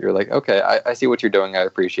you're like, okay, I see what you're doing, I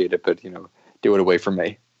appreciate it, but, you know, do it away from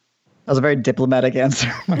me. That was a very diplomatic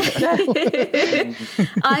answer. It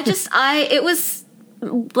was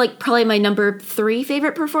like probably my number 3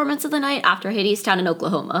 favorite performance of the night after Hadestown in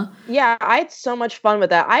Oklahoma. Yeah, I had so much fun with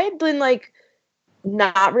that. I had been like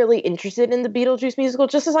not really interested in the Beetlejuice musical,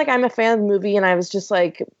 just as like I'm a fan of the movie, and I was just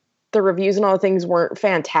like the reviews and all the things weren't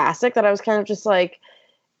fantastic, that I was kind of just like,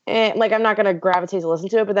 like I'm not gonna gravitate to listen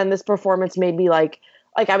to it. But then this performance made me like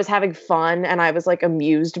I was having fun and I was like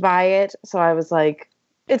amused by it. So I was like,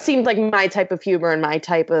 it seemed like my type of humor and my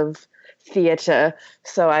type of theater,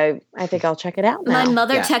 so I think I'll check it out now. My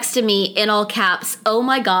mother texted me in all caps, "Oh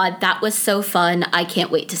my God, that was so fun. I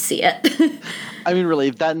can't wait to see it." I mean,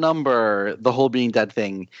 really, that number, the whole Being Dead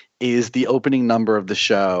thing, is the opening number of the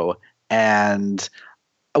show. And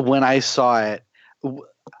when I saw it,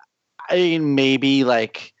 I mean, maybe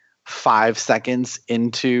like 5 seconds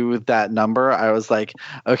into that number, I was like,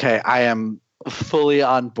 okay, I am fully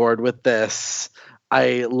on board with this.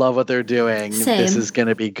 I love what they're doing. Same. This is going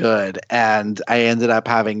to be good. And I ended up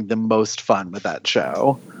having the most fun with that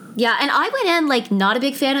show. Yeah, and I went in like not a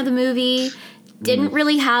big fan of the movie, didn't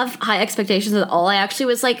really have high expectations at all. I actually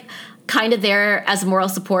was like kind of there as moral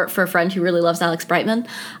support for a friend who really loves Alex Brightman.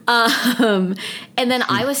 And then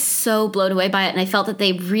I was so blown away by it, and I felt that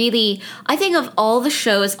they really, I think of all the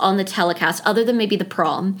shows on the telecast, other than maybe The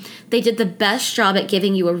Prom, they did the best job at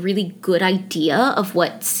giving you a really good idea of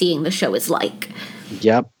what seeing the show is like.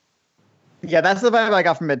 Yep. Yeah, that's the vibe I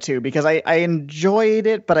got from it too, because I enjoyed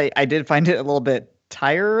it, but I did find it a little bit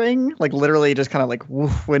tiring, like literally just kind of like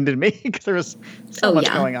winded me because there was so much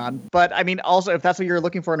going on. But I mean, also, if that's what you're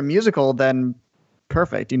looking for in a musical, then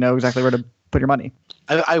perfect. You know exactly where to put your money.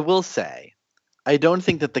 I will say, I don't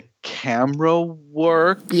think that the camera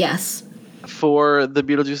work for the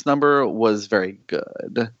Beetlejuice number was very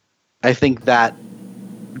good. I think that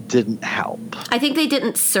didn't help. I think they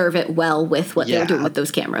didn't serve it well with what they were doing with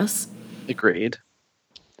those cameras. Agreed.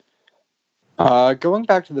 Going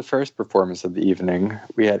back to the first performance of the evening,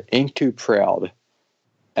 we had Ain't Too Proud.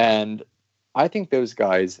 And I think those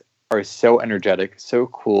guys are so energetic, so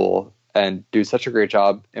cool, and do such a great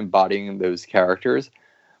job embodying those characters.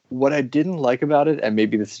 What I didn't like about it, and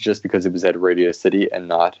maybe this is just because it was at Radio City and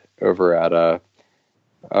not over at,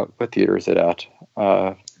 what theater is it at?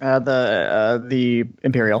 The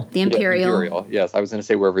Imperial. The Imperial. Yeah, Imperial. Yes, I was going to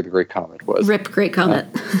say wherever the Great Comet was. Rip Great Comet.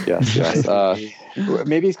 Yes.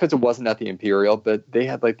 Maybe it's because it wasn't at the Imperial, but they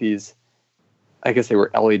had like these, I guess they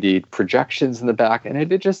were LED projections in the back, and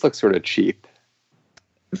it just looked sort of cheap.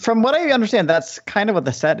 From what I understand, that's kind of what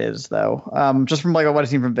the set is, though. Just from like what I've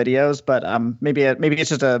seen from videos, but maybe it's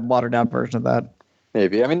just a watered down version of that.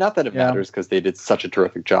 Maybe. I mean, not that it matters, because they did such a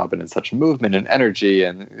terrific job and in such movement and energy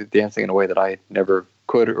and dancing in a way that I never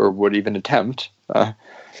could or would even attempt.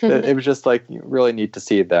 It was just like really neat to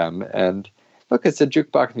see them. And look, it's a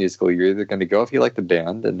jukebox musical. You're either going to go if you like the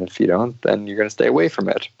band, and if you don't, then you're going to stay away from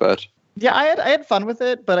it. But yeah, I had fun with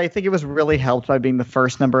it, but I think it was really helped by being the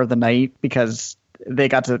first number of the night, because they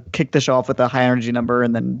got to kick the show off with a high energy number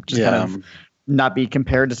and then just kind of not be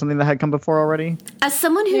compared to something that had come before already. As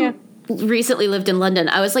someone who recently lived in London,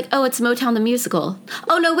 I was like, oh, it's Motown the musical.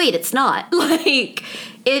 Oh no, wait, it's not. Like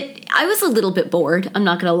I was a little bit bored, I'm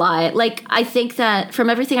not gonna lie. Like, I think that from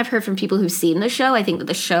everything I've heard from people who've seen the show, I think that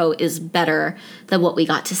the show is better than what we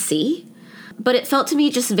got to see. But it felt to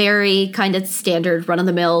me just very kind of standard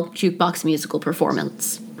run-of-the-mill jukebox musical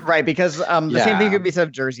performance. Right, because the same thing could be said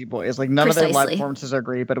of Jersey Boys. Like, none of their live performances are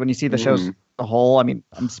great, but when you see the shows as a whole, I mean,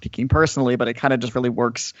 I'm speaking personally, but it kind of just really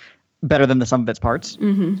works better than the sum of its parts.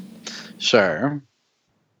 Mm-hmm. Sure.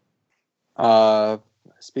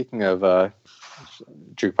 Speaking of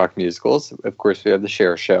jukebox musicals, of course, we have the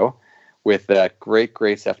Cher Show with that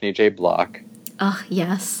great Stephanie J. Block. Oh,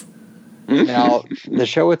 yes. Now, the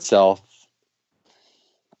show itself,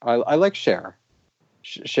 I like Cher.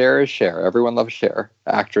 Cher is Cher. Everyone loves Cher.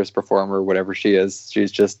 Actress, performer, whatever she is.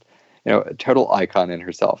 She's just, a total icon in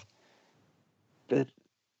herself. But,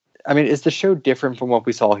 I mean, is the show different from what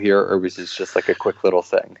we saw here, or was this just like a quick little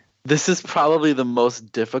thing? This is probably the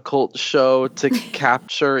most difficult show to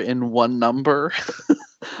capture in one number,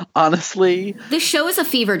 honestly. This show is a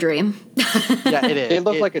fever dream. Yeah, it is. It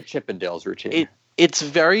looked like a Chippendales routine. It's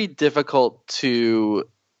very difficult to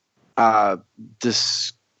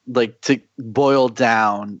to boil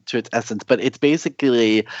down to its essence, but it's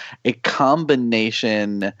basically a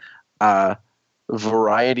combination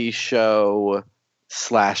variety show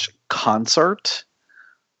 / concert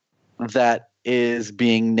that is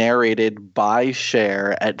being narrated by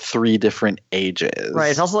Cher at 3 different ages. Right.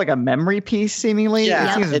 It's also like a memory piece, seemingly.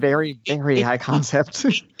 Yeah. It seems very, very high concept.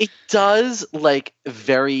 It does like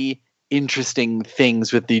very interesting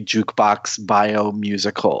things with the jukebox bio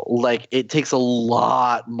musical. Like, it takes a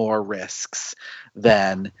lot more risks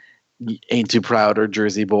than Ain't Too Proud or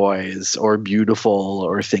Jersey Boys or Beautiful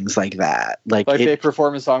or things like that. Like they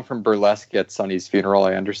perform a song from Burlesque at Sonny's funeral,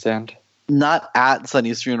 I understand. Not at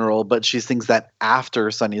Sonny's funeral, but she sings that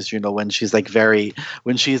after Sonny's funeral when she's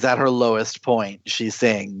when she's at her lowest point, she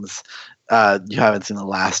sings You Haven't Seen the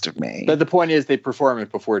Last of Me. But the point is they perform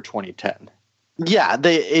it before 2010. Yeah,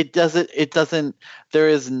 they don't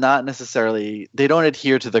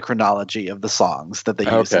adhere to the chronology of the songs that they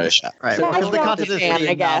use in the show. Right. So Because the I content is understand, pretty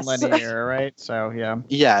I guess. non-linear, right? So, yeah.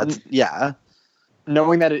 Yeah.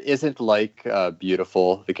 Knowing that it isn't like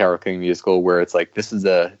Beautiful, the Carole King musical, where it's like, this is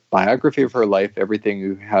a biography of her life. Everything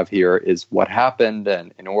you have here is what happened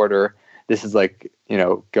and in order. This is like,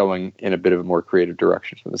 going in a bit of a more creative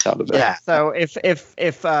direction from the sound of it. Yeah. So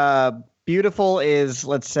if Beautiful is,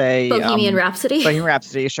 let's say, Bohemian Rhapsody. Bohemian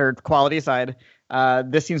Rhapsody, sure, quality side.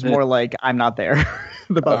 This seems more like I'm Not There.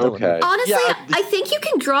 The Bob Dylan. Okay. Honestly, Yeah. I think you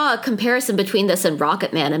can draw a comparison between this and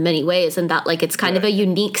Rocket Man in many ways, and that it's kind of a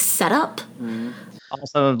unique setup.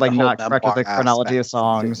 Also, The whole not correct with the memoir chronology of aspect.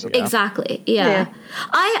 songs. Yeah. Exactly. Yeah.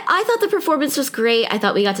 I thought the performance was great. I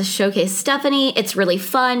thought we got to showcase Stephanie. It's really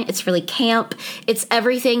fun. It's really camp. It's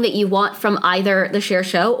everything that you want from either the Cher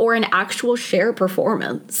show or an actual Cher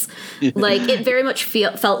performance. Like, it very much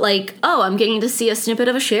felt like, oh, I'm getting to see a snippet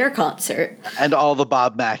of a Cher concert. And all the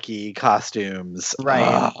Bob Mackie costumes.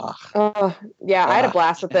 Right. Yeah, I had a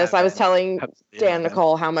blast with this. I was telling Dan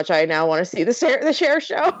Nicole how much I now want to see the Cher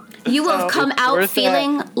show. You will have come out worth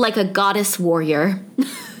feeling like a goddess warrior.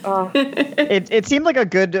 It seemed like a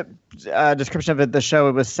good description of the show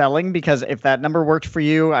it was selling, because if that number worked for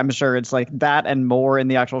you, I'm sure it's like that and more in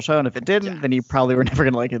the actual show. And if it didn't, then you probably were never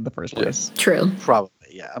going to like it in the first place. True. Probably,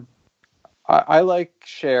 yeah. I like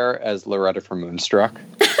Cher as Loretta from Moonstruck.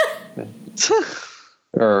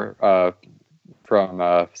 Or from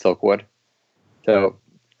Silkwood. So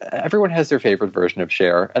everyone has their favorite version of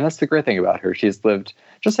Cher, and that's the great thing about her. She's lived,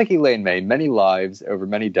 just like Elaine May, many lives over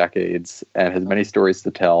many decades and has many stories to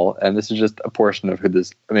tell, and this is just a portion of who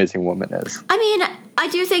this amazing woman is. I mean, I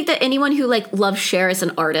do think that anyone who loves Cher as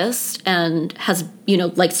an artist and has,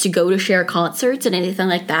 likes to go to Cher concerts and anything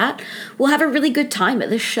like that will have a really good time at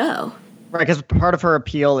this show. Right, because part of her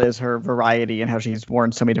appeal is her variety and how she's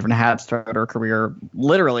worn so many different hats throughout her career.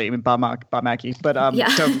 Literally, I mean, Bob Mackie. But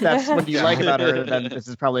so that's what you like about her. Then this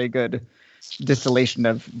is probably a good distillation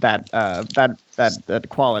of that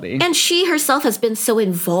quality. And she herself has been so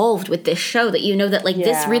involved with this show that that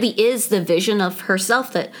this really is the vision of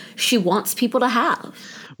herself that she wants people to have.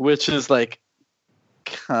 Which is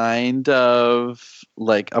kind of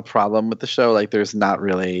a problem with the show. There's not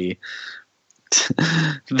really.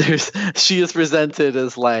 She is presented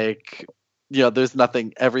as there's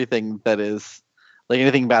nothing, everything that is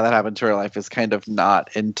anything bad that happened to her life is kind of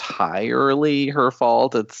not entirely her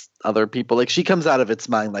fault. It's other people. She comes out of its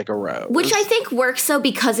mind like a rose. Which I think works though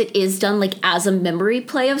because it is done as a memory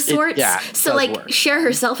play of sorts. So Cher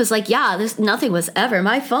herself is nothing was ever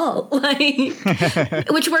my fault.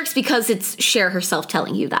 Which works because it's Cher herself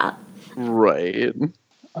telling you that. Right.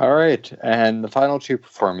 All right. And the final two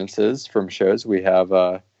performances from shows, we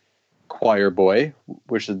have Choir Boy,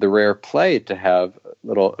 which is the rare play to have a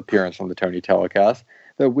little appearance on the Tony telecast.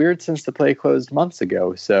 But weird since the play closed months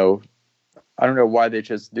ago. So I don't know why they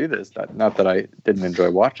chose to do this. Not that I didn't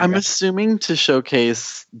enjoy watching I'm it. assuming to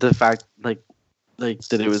showcase the fact, like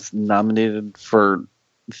that it was nominated for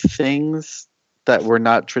things that were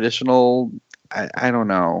not traditional. I don't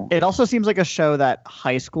know. It also seems like a show that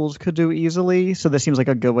high schools could do easily. So this seems like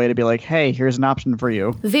a good way to be like, hey, here's an option for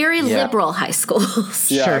you. Very liberal high schools.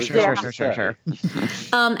 Yeah, Sure.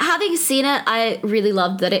 Having seen it, I really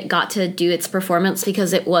loved that it got to do its performance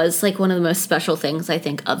because it was like one of the most special things I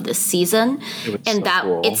think of this season, and that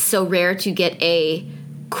cool. it's so rare to get a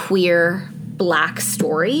queer Black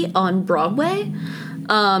story on Broadway.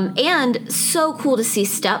 And so cool to see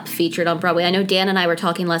Step featured on Broadway. I know Dan and I were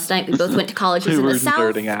talking last night. We both went to colleges in the South.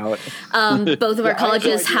 Nerding out. Both of our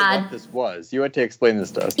colleges had. What this was. You had to explain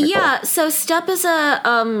this to us, Nicole. Yeah, so Step is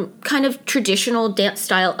a kind of traditional dance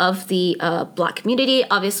style of the Black community.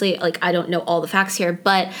 Obviously, like I don't know all the facts here,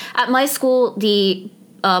 but at my school, the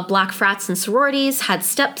Black frats and sororities had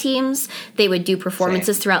step teams. They would do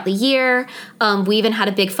performances throughout the year. We even had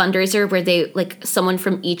a big fundraiser where they, like, someone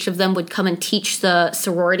from each of them would come and teach the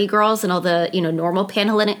sorority girls and all the, normal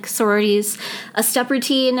Panhellenic sororities a step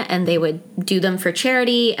routine, and they would do them for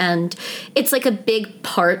charity. And it's like a big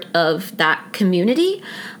part of that community,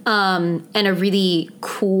 and a really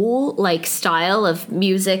cool, like, style of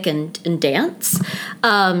music and dance.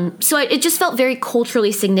 So it just felt very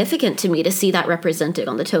culturally significant to me to see that represented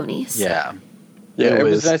on the Tonys. Yeah. Yeah, it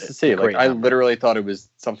was nice to see. Like, I number. literally thought it was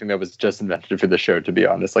something that was just invented for the show, to be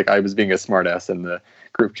honest. Like, I was being a smartass in the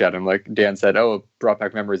group chat. And, like, Dan said, oh, it brought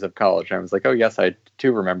back memories of college. And I was like, oh, yes, I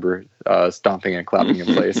too remember stomping and clapping in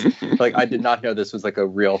place. Like, I did not know this was, like, a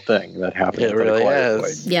real thing that happened. It really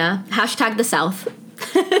is. Yeah. Hashtag the South.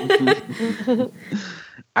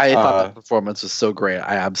 I thought the performance was so great.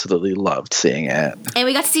 I absolutely loved seeing it. And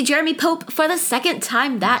we got to see Jeremy Pope for the second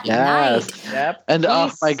time that night. Yep. And oh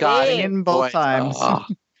my god, in both times.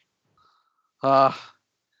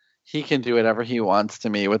 He can do whatever he wants to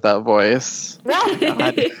me with that voice.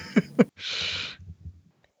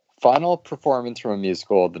 Final performance from a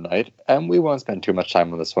musical of the night, and we won't spend too much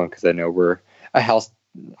time on this one because I know we're a house.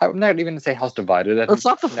 I'm not even going to say house divided. It's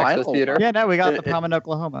not the final theater. Yeah, no, we got the prom in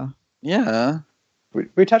Oklahoma. Yeah.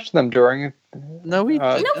 We touched them during. No, we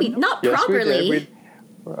not yes, properly.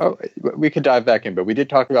 We could dive back in, but we did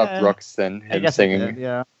talk about Brooks and him singing.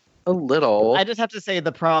 Yeah. a little. I just have to say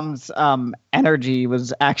the prom's energy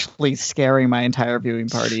was actually scaring my entire viewing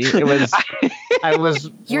party. It was. I was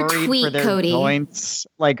Your worried tweet, for their Cody. joints.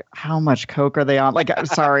 Like, how much coke are they on? Like, I'm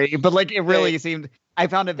sorry, but like, it really seemed. I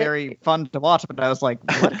found it very fun to watch, but I was like,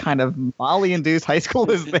 what kind of Molly-induced high school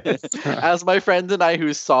is this? As my friends and I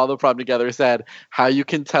who saw the prom together said, how you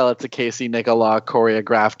can tell it's a Casey Nicholaw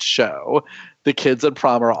choreographed show. The kids at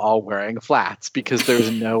prom are all wearing flats because there's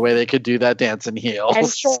no way they could do that dance in heels. And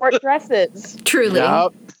short dresses. Truly.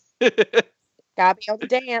 Yep. Gotta be able to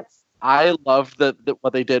dance. I loved that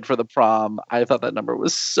what they did for the prom. I thought that number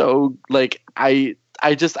was so, like, I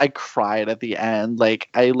cried at the end. Like,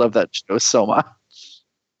 I love that show so much.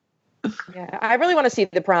 Yeah, I really want to see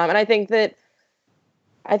the prom, and I think that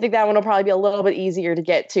one will probably be a little bit easier to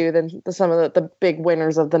get to than some of the big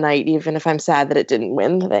winners of the night, even if I'm sad that it didn't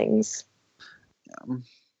win things. Yeah.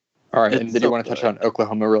 All right, and did you want to touch on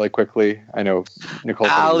Oklahoma really quickly? I know Nicole.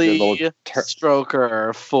 Ali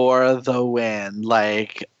Stroker for the win.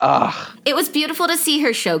 Like, It was beautiful to see her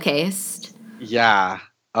showcased. Yeah.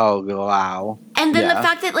 Oh, wow. And then the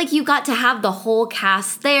fact that, like, you got to have the whole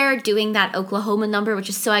cast there doing that Oklahoma number, which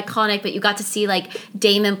is so iconic, but you got to see, like,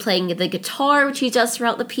 Damon playing the guitar, which he does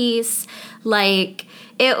throughout the piece. Like,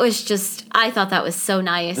 it was just, I thought that was so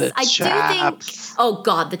nice. The I chaps. do think, oh,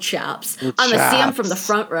 God, the chaps. The I'm going to see him chaps. from the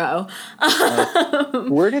front row.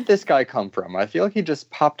 Where did this guy come from? I feel like he just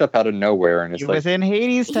popped up out of nowhere, and it's He like was in Hadestown.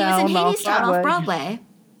 He was in Hadestown off Broadway.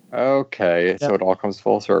 okay, so it all comes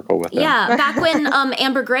full circle with him. Yeah, back when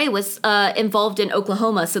Amber Gray was involved in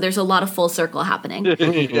Oklahoma, so there's a lot of full circle happening.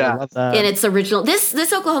 Yeah. In its original, this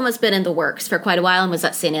Oklahoma's been in the works for quite a while and was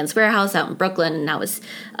at St. Anne's Warehouse out in Brooklyn, and now is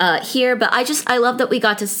here. But I love that we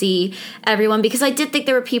got to see everyone, because I did think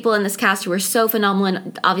there were people in this cast who were so phenomenal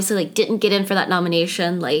and obviously, like, didn't get in for that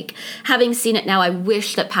nomination. Like, having seen it now, I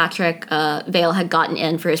wish that Patrick Vale had gotten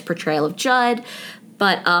in for his portrayal of Judd,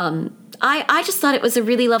 but I just thought it was a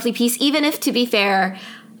really lovely piece, even if, to be fair,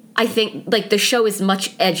 I think, like, the show is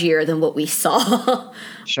much edgier than what we saw.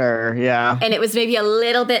 Sure, yeah. And it was maybe a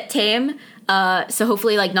little bit tame. So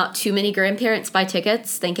hopefully, like, not too many grandparents buy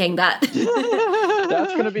tickets thinking that.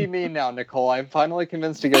 That's going to be me now, Nicole. I'm finally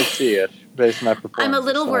convinced to go see it based on my performance. I'm a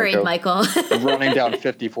little worried, Michael. Running down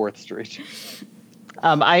 54th Street.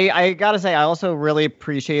 I gotta say, I also really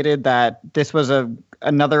appreciated that this was it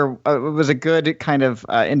was a good kind of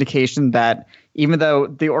indication that even though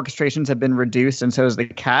the orchestrations have been reduced and so is the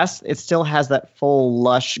cast, it still has that full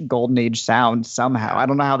lush golden age sound somehow. I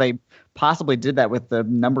don't know how they possibly did that with the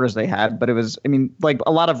numbers they had, but it was, I mean, like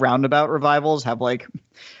a lot of roundabout revivals have like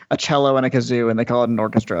a cello and a kazoo and they call it an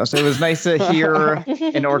orchestra. So it was nice to hear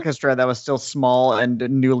an orchestra that was still small and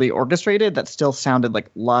newly orchestrated that still sounded like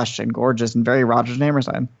lush and gorgeous and very Rodgers and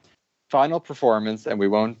Hammerstein. Final performance, and we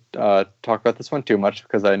won't talk about this one too much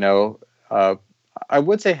because I know I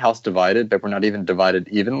would say house divided, but we're not even divided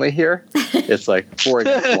evenly here. It's like 4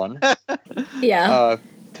 against 1. Yeah.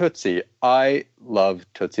 Tootsie. I love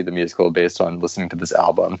Tootsie the musical based on listening to this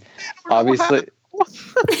album. Obviously,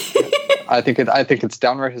 I think it's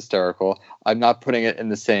downright hysterical. I'm not putting it in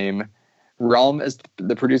the same realm as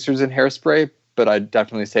the producers in Hairspray, but I'd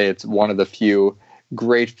definitely say it's one of the few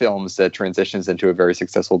great films that transitions into a very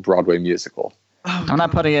successful Broadway musical. I'm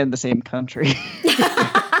not putting it in the same country.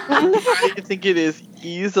 I think it is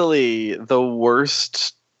easily the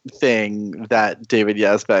worst thing that David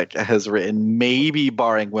Yazbek has written, maybe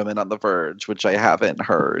barring Women on the Verge, which I haven't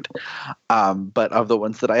heard. But of the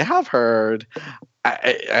ones that I have heard,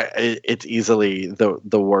 it's easily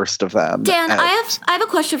the worst of them. Dan, I have a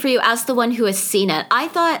question for you as the one who has seen it. I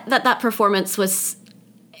thought that performance was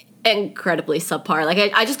incredibly subpar.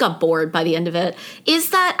 Like I just got bored by the end of it. Is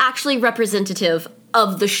that actually representative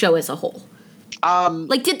of the show as a whole?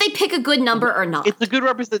 Like, did they pick a good number or not? It's a good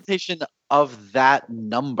representation of that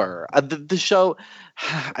number. The show,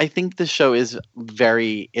 I think the show is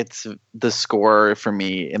the score for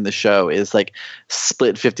me in the show is like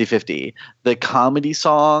split 50-50. The comedy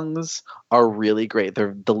songs are really great.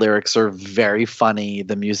 The lyrics are very funny.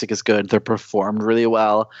 The music is good. They're performed really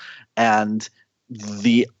well. And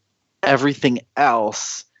everything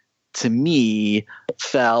else to me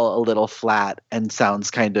fell a little flat and sounds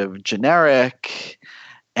kind of generic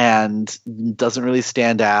and doesn't really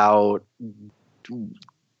stand out.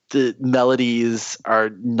 The melodies are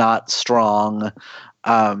not strong.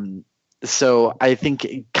 So I think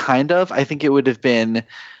it would have been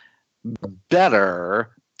better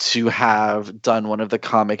to have done one of the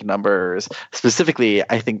comic numbers. Specifically,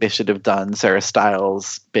 I think they should have done Sarah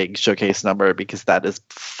Styles' big showcase number because that is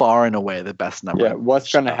far and away the best number. Yeah,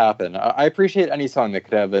 what's going to happen? I appreciate any song that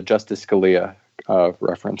could have a Justice Scalia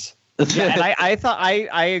reference. Yeah, and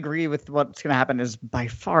I agree with what's going to happen is by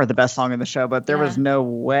far the best song in the show, but there was no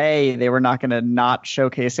way they were not going to not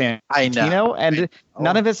showcase Santino, and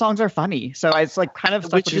none of his songs are funny. So it's like kind of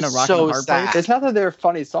stuck between a rock and a hard place. It's not that they're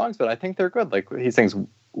funny songs, but I think they're good. Like he sings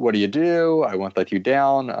 "What Do You Do?", "I Won't Let You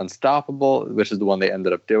Down," "Unstoppable," which is the one they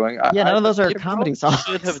ended up doing. None of those are comedy songs.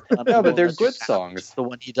 No, but they're good songs. The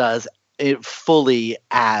one he does it fully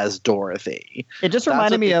as Dorothy. It just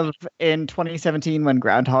reminded me of in 2017 when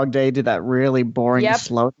Groundhog Day did that really boring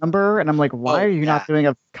slow number, and I'm like, why are you not doing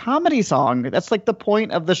a comedy song? That's like the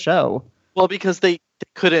point of the show. Well, because they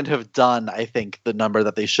couldn't have done, I think, the number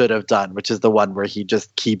that they should have done, which is the one where he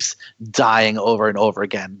just keeps dying over and over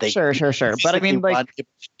again. Sure. But I mean, like,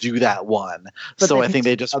 do that one. So I think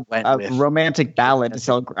they just went with romantic ballad to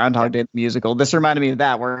sell Groundhog Day the musical. This reminded me of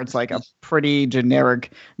that, where it's like a pretty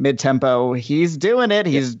generic mid-tempo. He's doing it.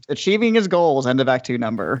 He's achieving his goals. End of Act 2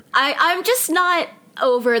 number. I'm just not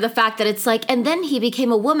over the fact that it's like, and then he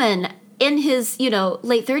became a woman in his,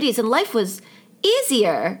 late 30s, and life was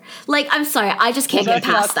easier. Like, I'm sorry, I just can't get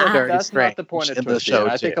past that. That's not the point of the show.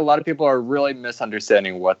 I think a lot of people are really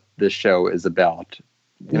misunderstanding what this show is about.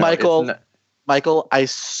 Michael, I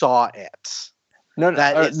saw it. No,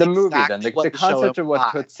 the movie then. The concept of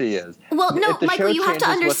what Tootsie is. Well, no, Michael, you have to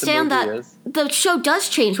understand that the show does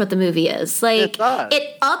change what the movie is. Like,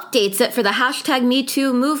 it updates it for the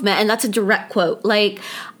 #MeToo movement, and that's a direct quote. Like,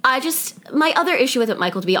 my other issue with it,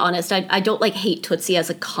 Michael, to be honest, I don't hate Tootsie as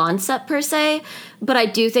a concept per se, but I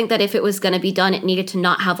do think that if it was going to be done, it needed to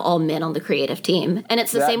not have all men on the creative team. And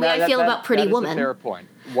it's the same way I feel about Pretty Woman. That's a fair point.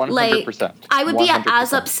 100%. I would be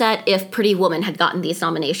as upset if Pretty Woman had gotten these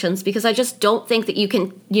nominations, because I just don't think that you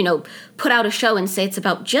can, put out a show and say it's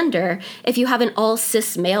about gender if you have an all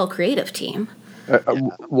cis male creative team.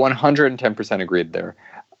 110% agreed there.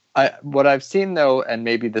 What I've seen, though, and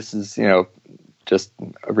maybe this is, just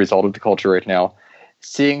a result of the culture right now,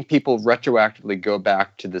 seeing people retroactively go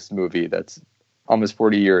back to this movie that's almost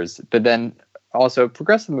 40 years, but then also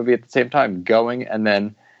progress the movie at the same time, going and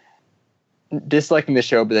then disliking the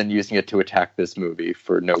show, but then using it to attack this movie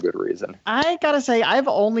for no good reason. I gotta say, I've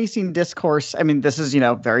only seen discourse. I mean, this is,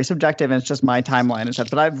 very subjective and it's just my timeline and stuff,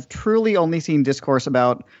 but I've truly only seen discourse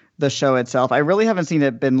about the show itself. I really haven't seen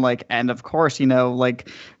it been like, and of course,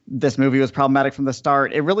 this movie was problematic from the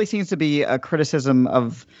start. It really seems to be a criticism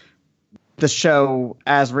of the show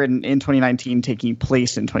as written in 2019, taking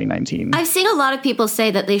place in 2019. I've seen a lot of people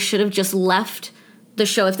say that they should have just left the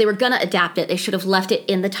show. If they were going to adapt it, they should have left it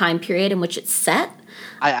in the time period in which it's set.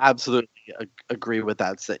 I absolutely agree with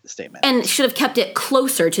that statement. And should have kept it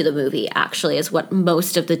closer to the movie, actually, is what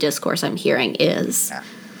most of the discourse I'm hearing is. Yeah.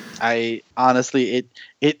 I honestly,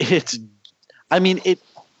 and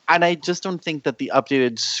I just don't think that the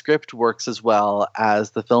updated script works as well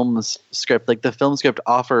as the film's script. Like, the film script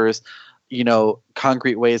offers,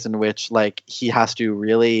 concrete ways in which, like, he has to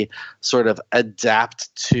really sort of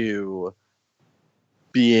adapt to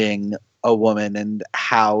being a woman and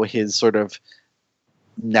how his sort of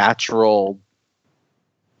natural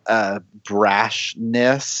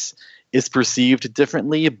brashness is perceived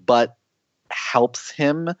differently, but helps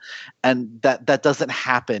him, and that doesn't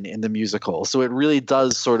happen in the musical. So it really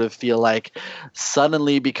does sort of feel like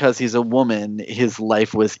suddenly, because he's a woman, his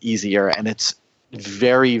life was easier, and it's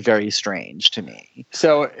very, very strange to me.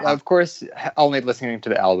 So, of course, only listening to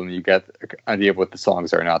the album, you get an idea of what the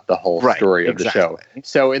songs are, not the whole story of the show.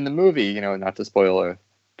 So in the movie, not to spoil a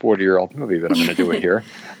 40-year-old movie, but I'm going to do it here.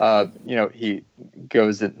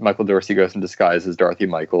 Michael Dorsey goes in disguise as Dorothy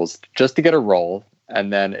Michaels just to get a role,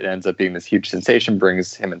 and then it ends up being this huge sensation,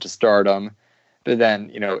 brings him into stardom. But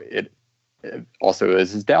then, it also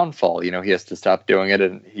is his downfall. He has to stop doing it,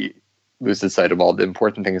 and he loses sight of all the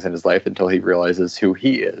important things in his life until he realizes who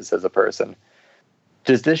he is as a person.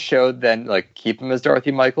 Does this show then keep him as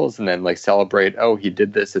Dorothy Michaels and then celebrate, oh, he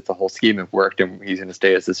did this, it's a whole scheme, it worked, and he's going to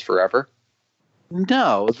stay as this forever?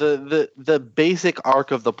 No, the basic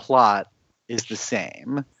arc of the plot is the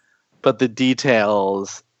same, but the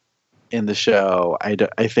details in the show,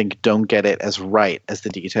 I think, don't get it as right as the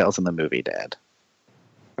details in the movie did.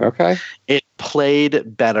 Okay. It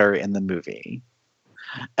played better in the movie.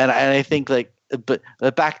 And I think, but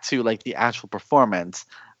back to, the actual performance,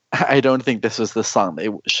 I don't think this was the song they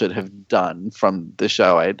should have done from the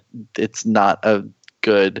show. It's not a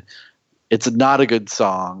good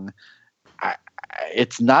song.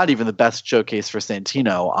 It's not even the best showcase for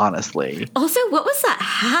Santino, honestly. Also, what was that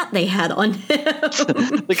hat they had on him?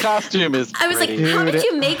 The costume is I was like, how did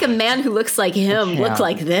you make a man who looks like him look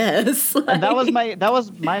like this? And that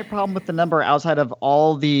was my problem with the number, outside of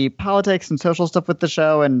all the politics and social stuff with the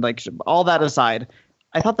show, and all that aside.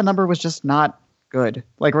 I thought the number was just not good.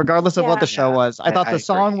 Regardless of what the show was. I thought the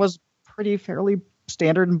song was fairly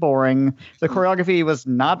standard and boring. The choreography was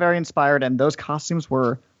not very inspired, and those costumes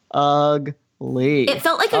were ugly. It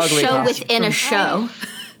felt like a show within a show.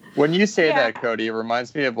 When you say that, Cody, it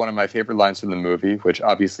reminds me of one of my favorite lines from the movie, which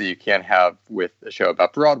obviously you can't have with a show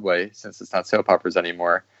about Broadway since it's not soap operas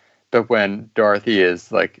anymore. But when Dorothy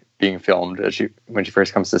is being filmed when she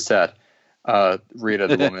first comes to set, Rita,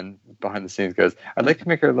 the woman behind the scenes, goes, "I'd like to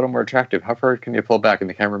make her a little more attractive. How far can you pull back?" And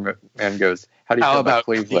the cameraman goes, "How do you feel about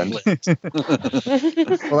Cleveland?"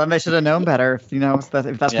 Well, then they should have known better. If that's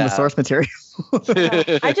from the source material.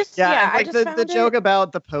 The joke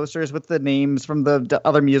about the posters with the names from the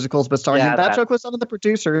other musicals, but starring him, that joke was done to the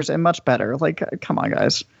producers and much better. Come on,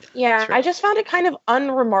 guys. Yeah, I just found it kind of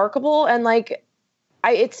unremarkable, and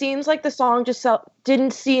it seems like the song just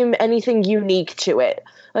didn't seem anything unique to it.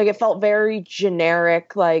 It felt very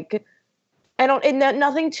generic. Nothing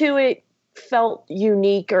to it felt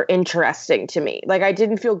unique or interesting to me. I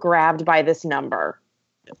didn't feel grabbed by this number.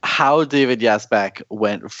 How David Yazbek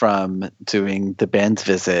went from doing The Band's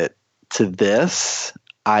Visit to this,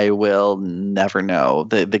 I will never know.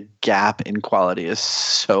 The gap in quality is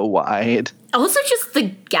so wide. Also, just the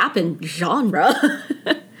gap in genre.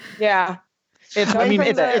 Yeah. It's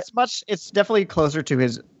definitely closer to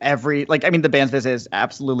his The Band's Visit is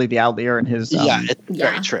absolutely the outlier in his. It's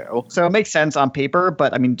very true. So it makes sense on paper,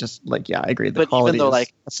 but I agree. The quality is a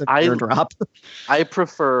severe drop. I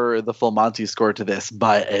prefer the Full Monty score to this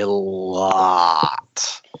by a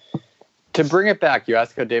lot. To bring it back, you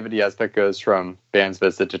ask how David Yazbek goes from Band's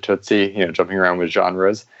Visit to Tootsie, jumping around with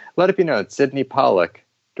genres. Let it be known, Sidney Pollack,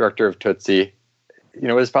 director of Tootsie,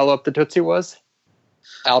 what his follow-up to Tootsie was?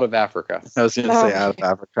 Out of Africa. I was going to say Out of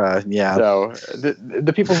Africa, yeah. So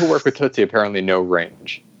the people who work with Tootsie apparently know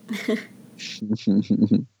range.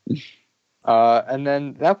 And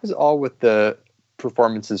then that was all with the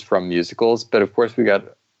performances from musicals, but of course we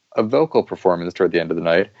got a vocal performance toward the end of the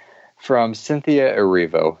night from Cynthia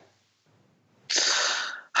Erivo.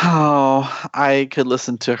 Oh, I could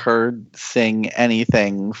listen to her sing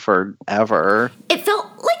anything forever. It felt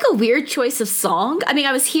like a weird choice of song. I mean,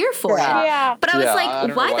 I was here for it. Yeah. But I was I like,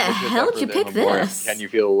 don't why know the this is hell did you ever pick the more this? Can you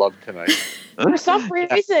feel love tonight? For some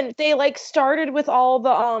reason, they like started with all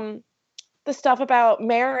the stuff about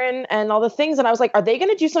Marin and all the things, and I was like, are they going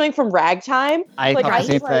to do something from Ragtime? I Like, thought I the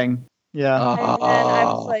same was like- thing. Yeah. And then I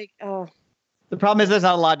was like, oh. The problem is there's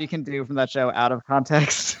not a lot you can do from that show out of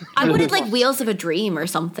context. I wanted like Wheels of a Dream or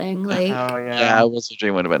something. Like, Oh Yeah, Wheels of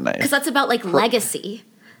Dream would have been nice. because that's about like legacy.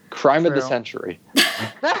 Crime of the True. century.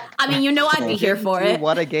 I mean, you know I'd be here for it.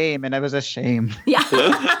 What a game, and it was a shame. Yeah.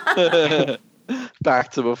 I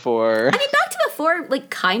Back to before. mean, Back to Before, like,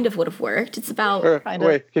 kind of would have worked. It's about. Or, Kinda.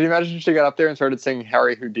 wait, can you imagine she got up there and started singing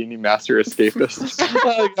Harry Houdini, Master Escapist?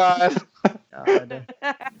 Oh God. God.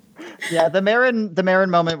 Yeah, the Marin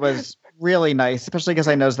moment was really nice, especially because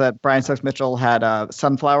I noticed that Brian Stokes Mitchell had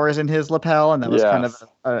sunflowers in his lapel, and that was kind of Yes.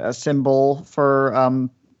 a symbol for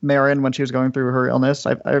Marin when she was going through her illness.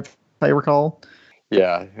 If I recall.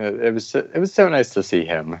 Yeah, it was so nice to see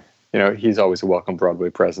him. You know, he's always a welcome Broadway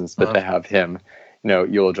presence, but to have him, you know,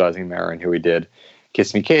 eulogizing Marin, who he did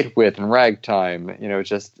Kiss Me Kate with and Ragtime, you know,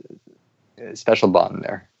 just a special bond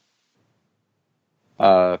there.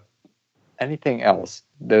 Anything else?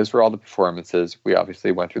 Those were all the performances. We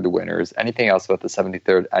obviously went through the winners. Anything else about the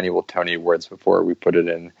 73rd Annual Tony Awards before we put it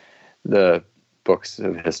in the books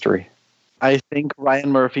of history? I think Ryan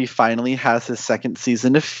Murphy finally has his second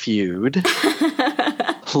season of Feud.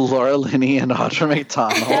 Laura Linney and Audra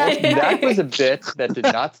McDonald. That was a bit that did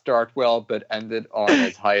not start well, but ended on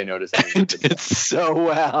as high a note as any. Did so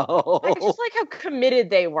well. I just like how committed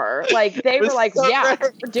they were. Like they It was were like, so yeah,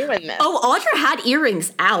 great. we're doing this. Oh, Audra had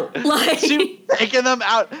earrings out. Like, She was taking them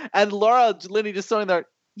out, and Laura Linney just sitting there.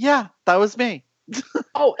 Yeah, that was me.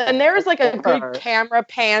 Oh, and there was like a Her. good camera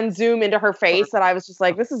pan zoom into her face that I was just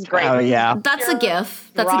like, this is great. Oh yeah, that's a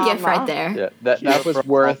gif. That's a gif Drama. right there. Yeah, that was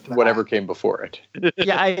worth whatever came before it.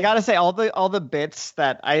 yeah. I gotta say, all the bits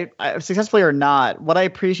that I successfully or not, what I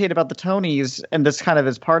appreciate about the Tonys, and this kind of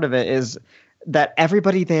is part of it, is that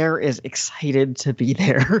everybody there is excited to be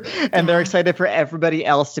there, and they're excited for everybody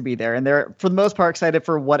else to be there, and they're for the most part excited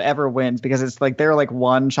for whatever wins, because it's like they're like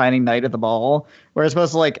one shining knight at the ball. Whereas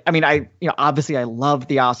opposed to like, I mean, obviously I love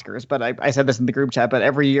the Oscars, but I said this in the group chat, but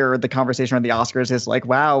every year the conversation around the Oscars is like,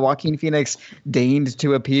 wow, Joaquin Phoenix deigned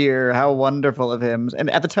to appear, how wonderful of him. And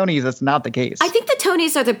at the Tonys, that's not the case. I think the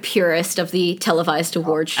Tonys are the purest of the televised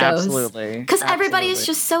award shows. Absolutely. Because everybody is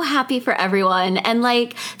just so happy for everyone. And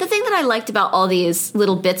like the thing that I liked about all these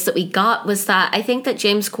little bits that we got was that I think that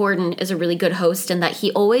James Corden is a really good host, and that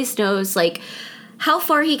he always knows like how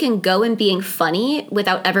far he can go in being funny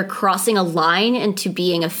without ever crossing a line into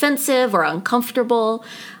being offensive or uncomfortable.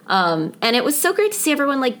 And it was so great to see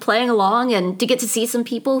everyone like playing along, and to get to see some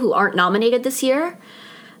people who aren't nominated this year,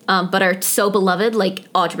 but are so beloved,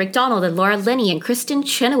 like Audra McDonald and Laura Linney and Kristen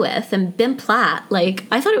Chenoweth and Ben Platt. Like,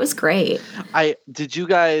 I thought it was great. Did you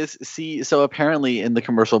guys see? So apparently in the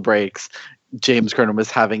commercial breaks, James Corden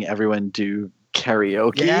was having everyone do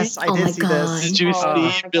karaoke. Yes, I Oh did my see God. this. Did you Oh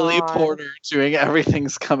see my Billy God. Porter doing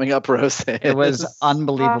Everything's Coming Up Roses? It was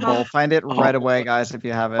unbelievable. Find it right Oh away, guys, if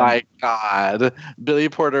you haven't. My God. Billy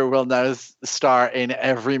Porter will now star in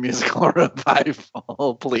every musical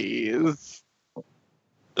revival, please.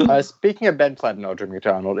 Speaking of Ben Platt and Audra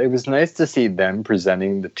McDonald, it was nice to see them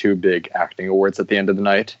presenting the two big acting awards at the end of the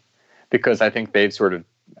night, because I think they've sort of,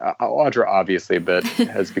 Audra obviously, but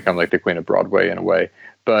has become like the queen of Broadway in a way.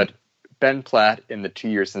 But Ben Platt, in the 2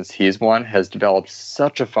 years since he's won, has developed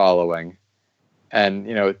such a following. And,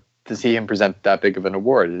 you know, to see him present that big of an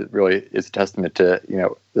award, it really is a testament to, you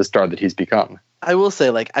know, the star that he's become. I will say,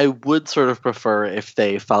 like, I would sort of prefer if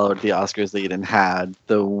they followed the Oscars lead and had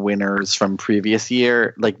the winners from previous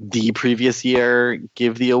year, like the previous year,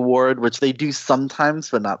 give the award, which they do sometimes,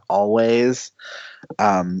 but not always.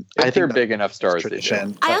 I If they're think big enough stars, they do.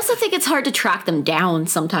 tradition. I also think it's hard to track them down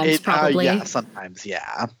sometimes, probably. Yeah, sometimes,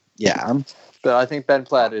 yeah. But I think Ben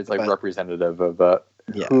Platt is like But- representative of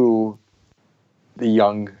Yeah. who the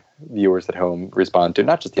young viewers at home respond to.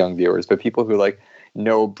 Not just young viewers, but people who like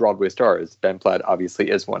know Broadway stars. Ben Platt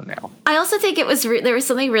obviously is one now. I also think it was there was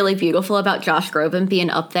something really beautiful about Josh Groban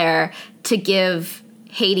being up there to give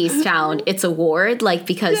Hadestown its award, like,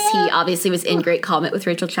 because he obviously was in Great Comet with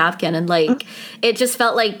Rachel Chapkin, and like it just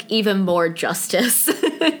felt like even more justice.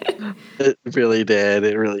 It really did.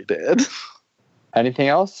 It really did. Anything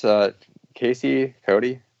else? Casey,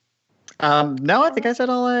 Cody? No, I think I said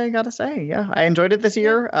all I got to say. Yeah, I enjoyed it this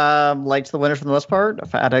year. Liked the winners for the most part.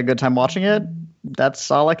 I've had a good time watching it. That's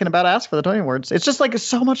all I can about ask for the Tony Awards. It's just like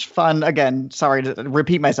so much fun. Again, sorry to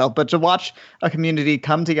repeat myself, but to watch a community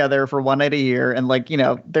come together for one night a year and like, you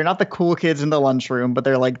know, they're not the cool kids in the lunchroom, but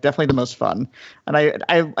they're like definitely the most fun. And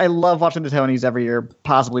I love watching the Tonys every year,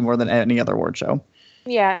 possibly more than any other award show.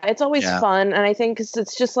 Yeah, it's always fun, and I think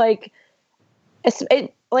it's just like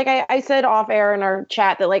like I said off air in our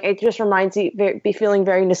chat that like it just reminds me be feeling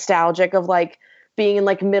very nostalgic of like being in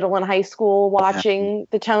like middle and high school watching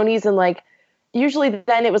the Tonys, and like usually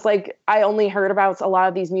then it was like I only heard about a lot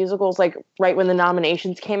of these musicals like right when the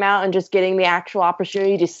nominations came out, and just getting the actual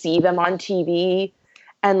opportunity to see them on TV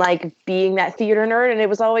and like being that theater nerd, and it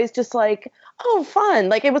was always just like, oh, fun.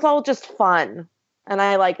 Like it was all just fun, and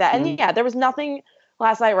I like that. And yeah, there was nothing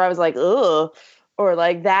last night where I was like, ugh, or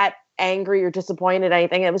like that angry or disappointed,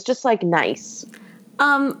 anything. It was just like nice.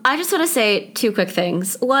 I just want to say two quick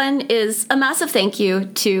things. One is a massive thank you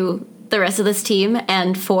to the rest of this team,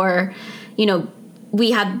 and for, you know, we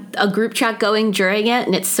had a group chat going during it,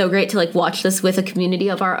 and it's so great to like watch this with a community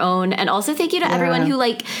of our own. And also thank you to everyone who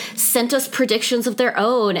like sent us predictions of their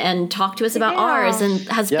own and talked to us about ours and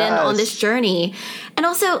has been on this journey. And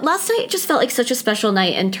also last night just felt like such a special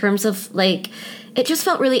night in terms of like, it just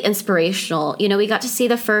felt really inspirational. You know, we got to see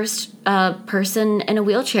the first person in a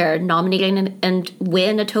wheelchair nominating and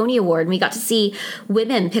win a Tony Award. And we got to see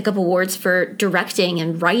women pick up awards for directing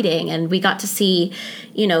and writing. And we got to see,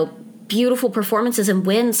 you know, beautiful performances and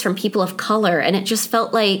wins from people of color. And it just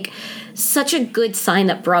felt like such a good sign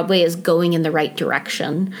that Broadway is going in the right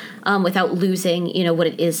direction without losing, you know, what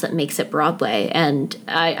it is that makes it Broadway. And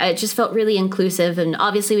I just felt really inclusive. And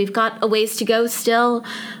obviously we've got a ways to go still,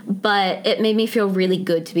 but it made me feel really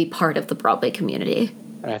good to be part of the Broadway community.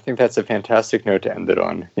 And I think that's a fantastic note to end it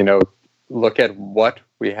on. You know, look at what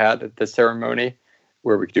we had at the ceremony,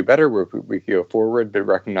 where we could do better, where we could go forward, but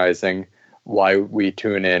recognizing why we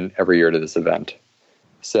tune in every year to this event.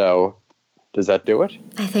 So does that do it?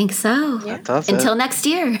 I think so. Yeah. That does until next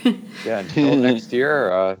year. Yeah, until next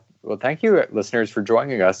year. Well, thank you, listeners, for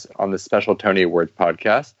joining us on this special Tony Awards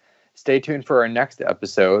podcast. Stay tuned for our next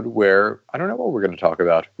episode where I don't know what we're going to talk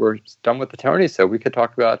about. We're done with the Tonys, so we could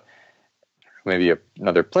talk about maybe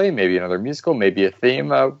another play, maybe another musical, maybe a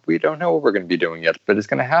theme. We don't know what we're going to be doing yet, but it's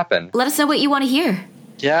going to happen. Let us know what you want to hear.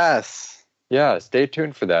 Yes. Yeah, stay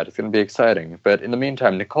tuned for that. It's going to be exciting. But in the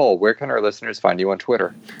meantime, Nicole, where can our listeners find you on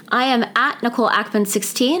Twitter? I am at Nicole Ackman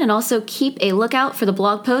 16, and also keep a lookout for the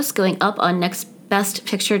blog post going up on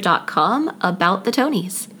nextbestpicture.com about the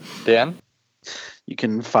Tonys. Dan? You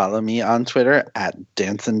can follow me on Twitter at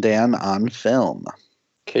DanceandDan on Film.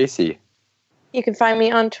 Casey? You can find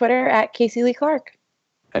me on Twitter at Casey Lee Clark.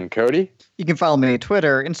 And Cody? You can follow me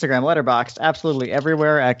Twitter, Instagram, Letterboxd, absolutely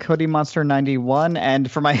everywhere at CodyMonster91. And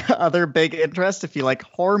for my other big interest, if you like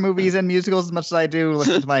horror movies and musicals as much as I do,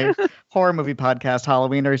 listen to my horror movie podcast,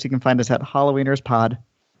 Halloweeners. You can find us at Halloweeners Pod.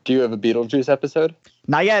 Do you have a Beetlejuice episode?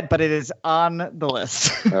 Not yet, but it is on the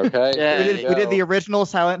list. Okay. we did the original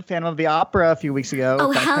Silent Phantom of the Opera a few weeks ago.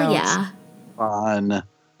 Oh, that hell counts. yeah. Fun.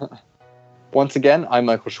 Once again, I'm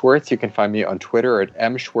Michael Schwartz. You can find me on Twitter at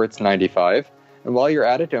mschwartz95. And while you're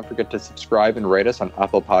at it, don't forget to subscribe and rate us on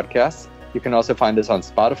Apple Podcasts. You can also find us on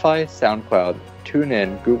Spotify, SoundCloud,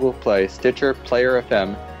 TuneIn, Google Play, Stitcher, Player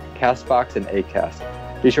FM, CastBox, and Acast.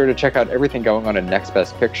 Be sure to check out everything going on in Next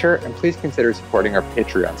Best Picture, and please consider supporting our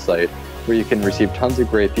Patreon site, where you can receive tons of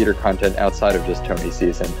great theater content outside of just Tony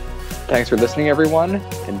season. Thanks for listening, everyone.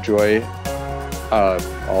 Enjoy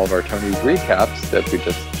all of our Tony recaps that we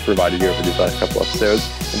just provided you over these last couple episodes.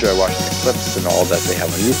 Enjoy watching the clips and all that they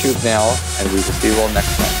have on YouTube now, and we will see you all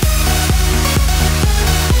next time.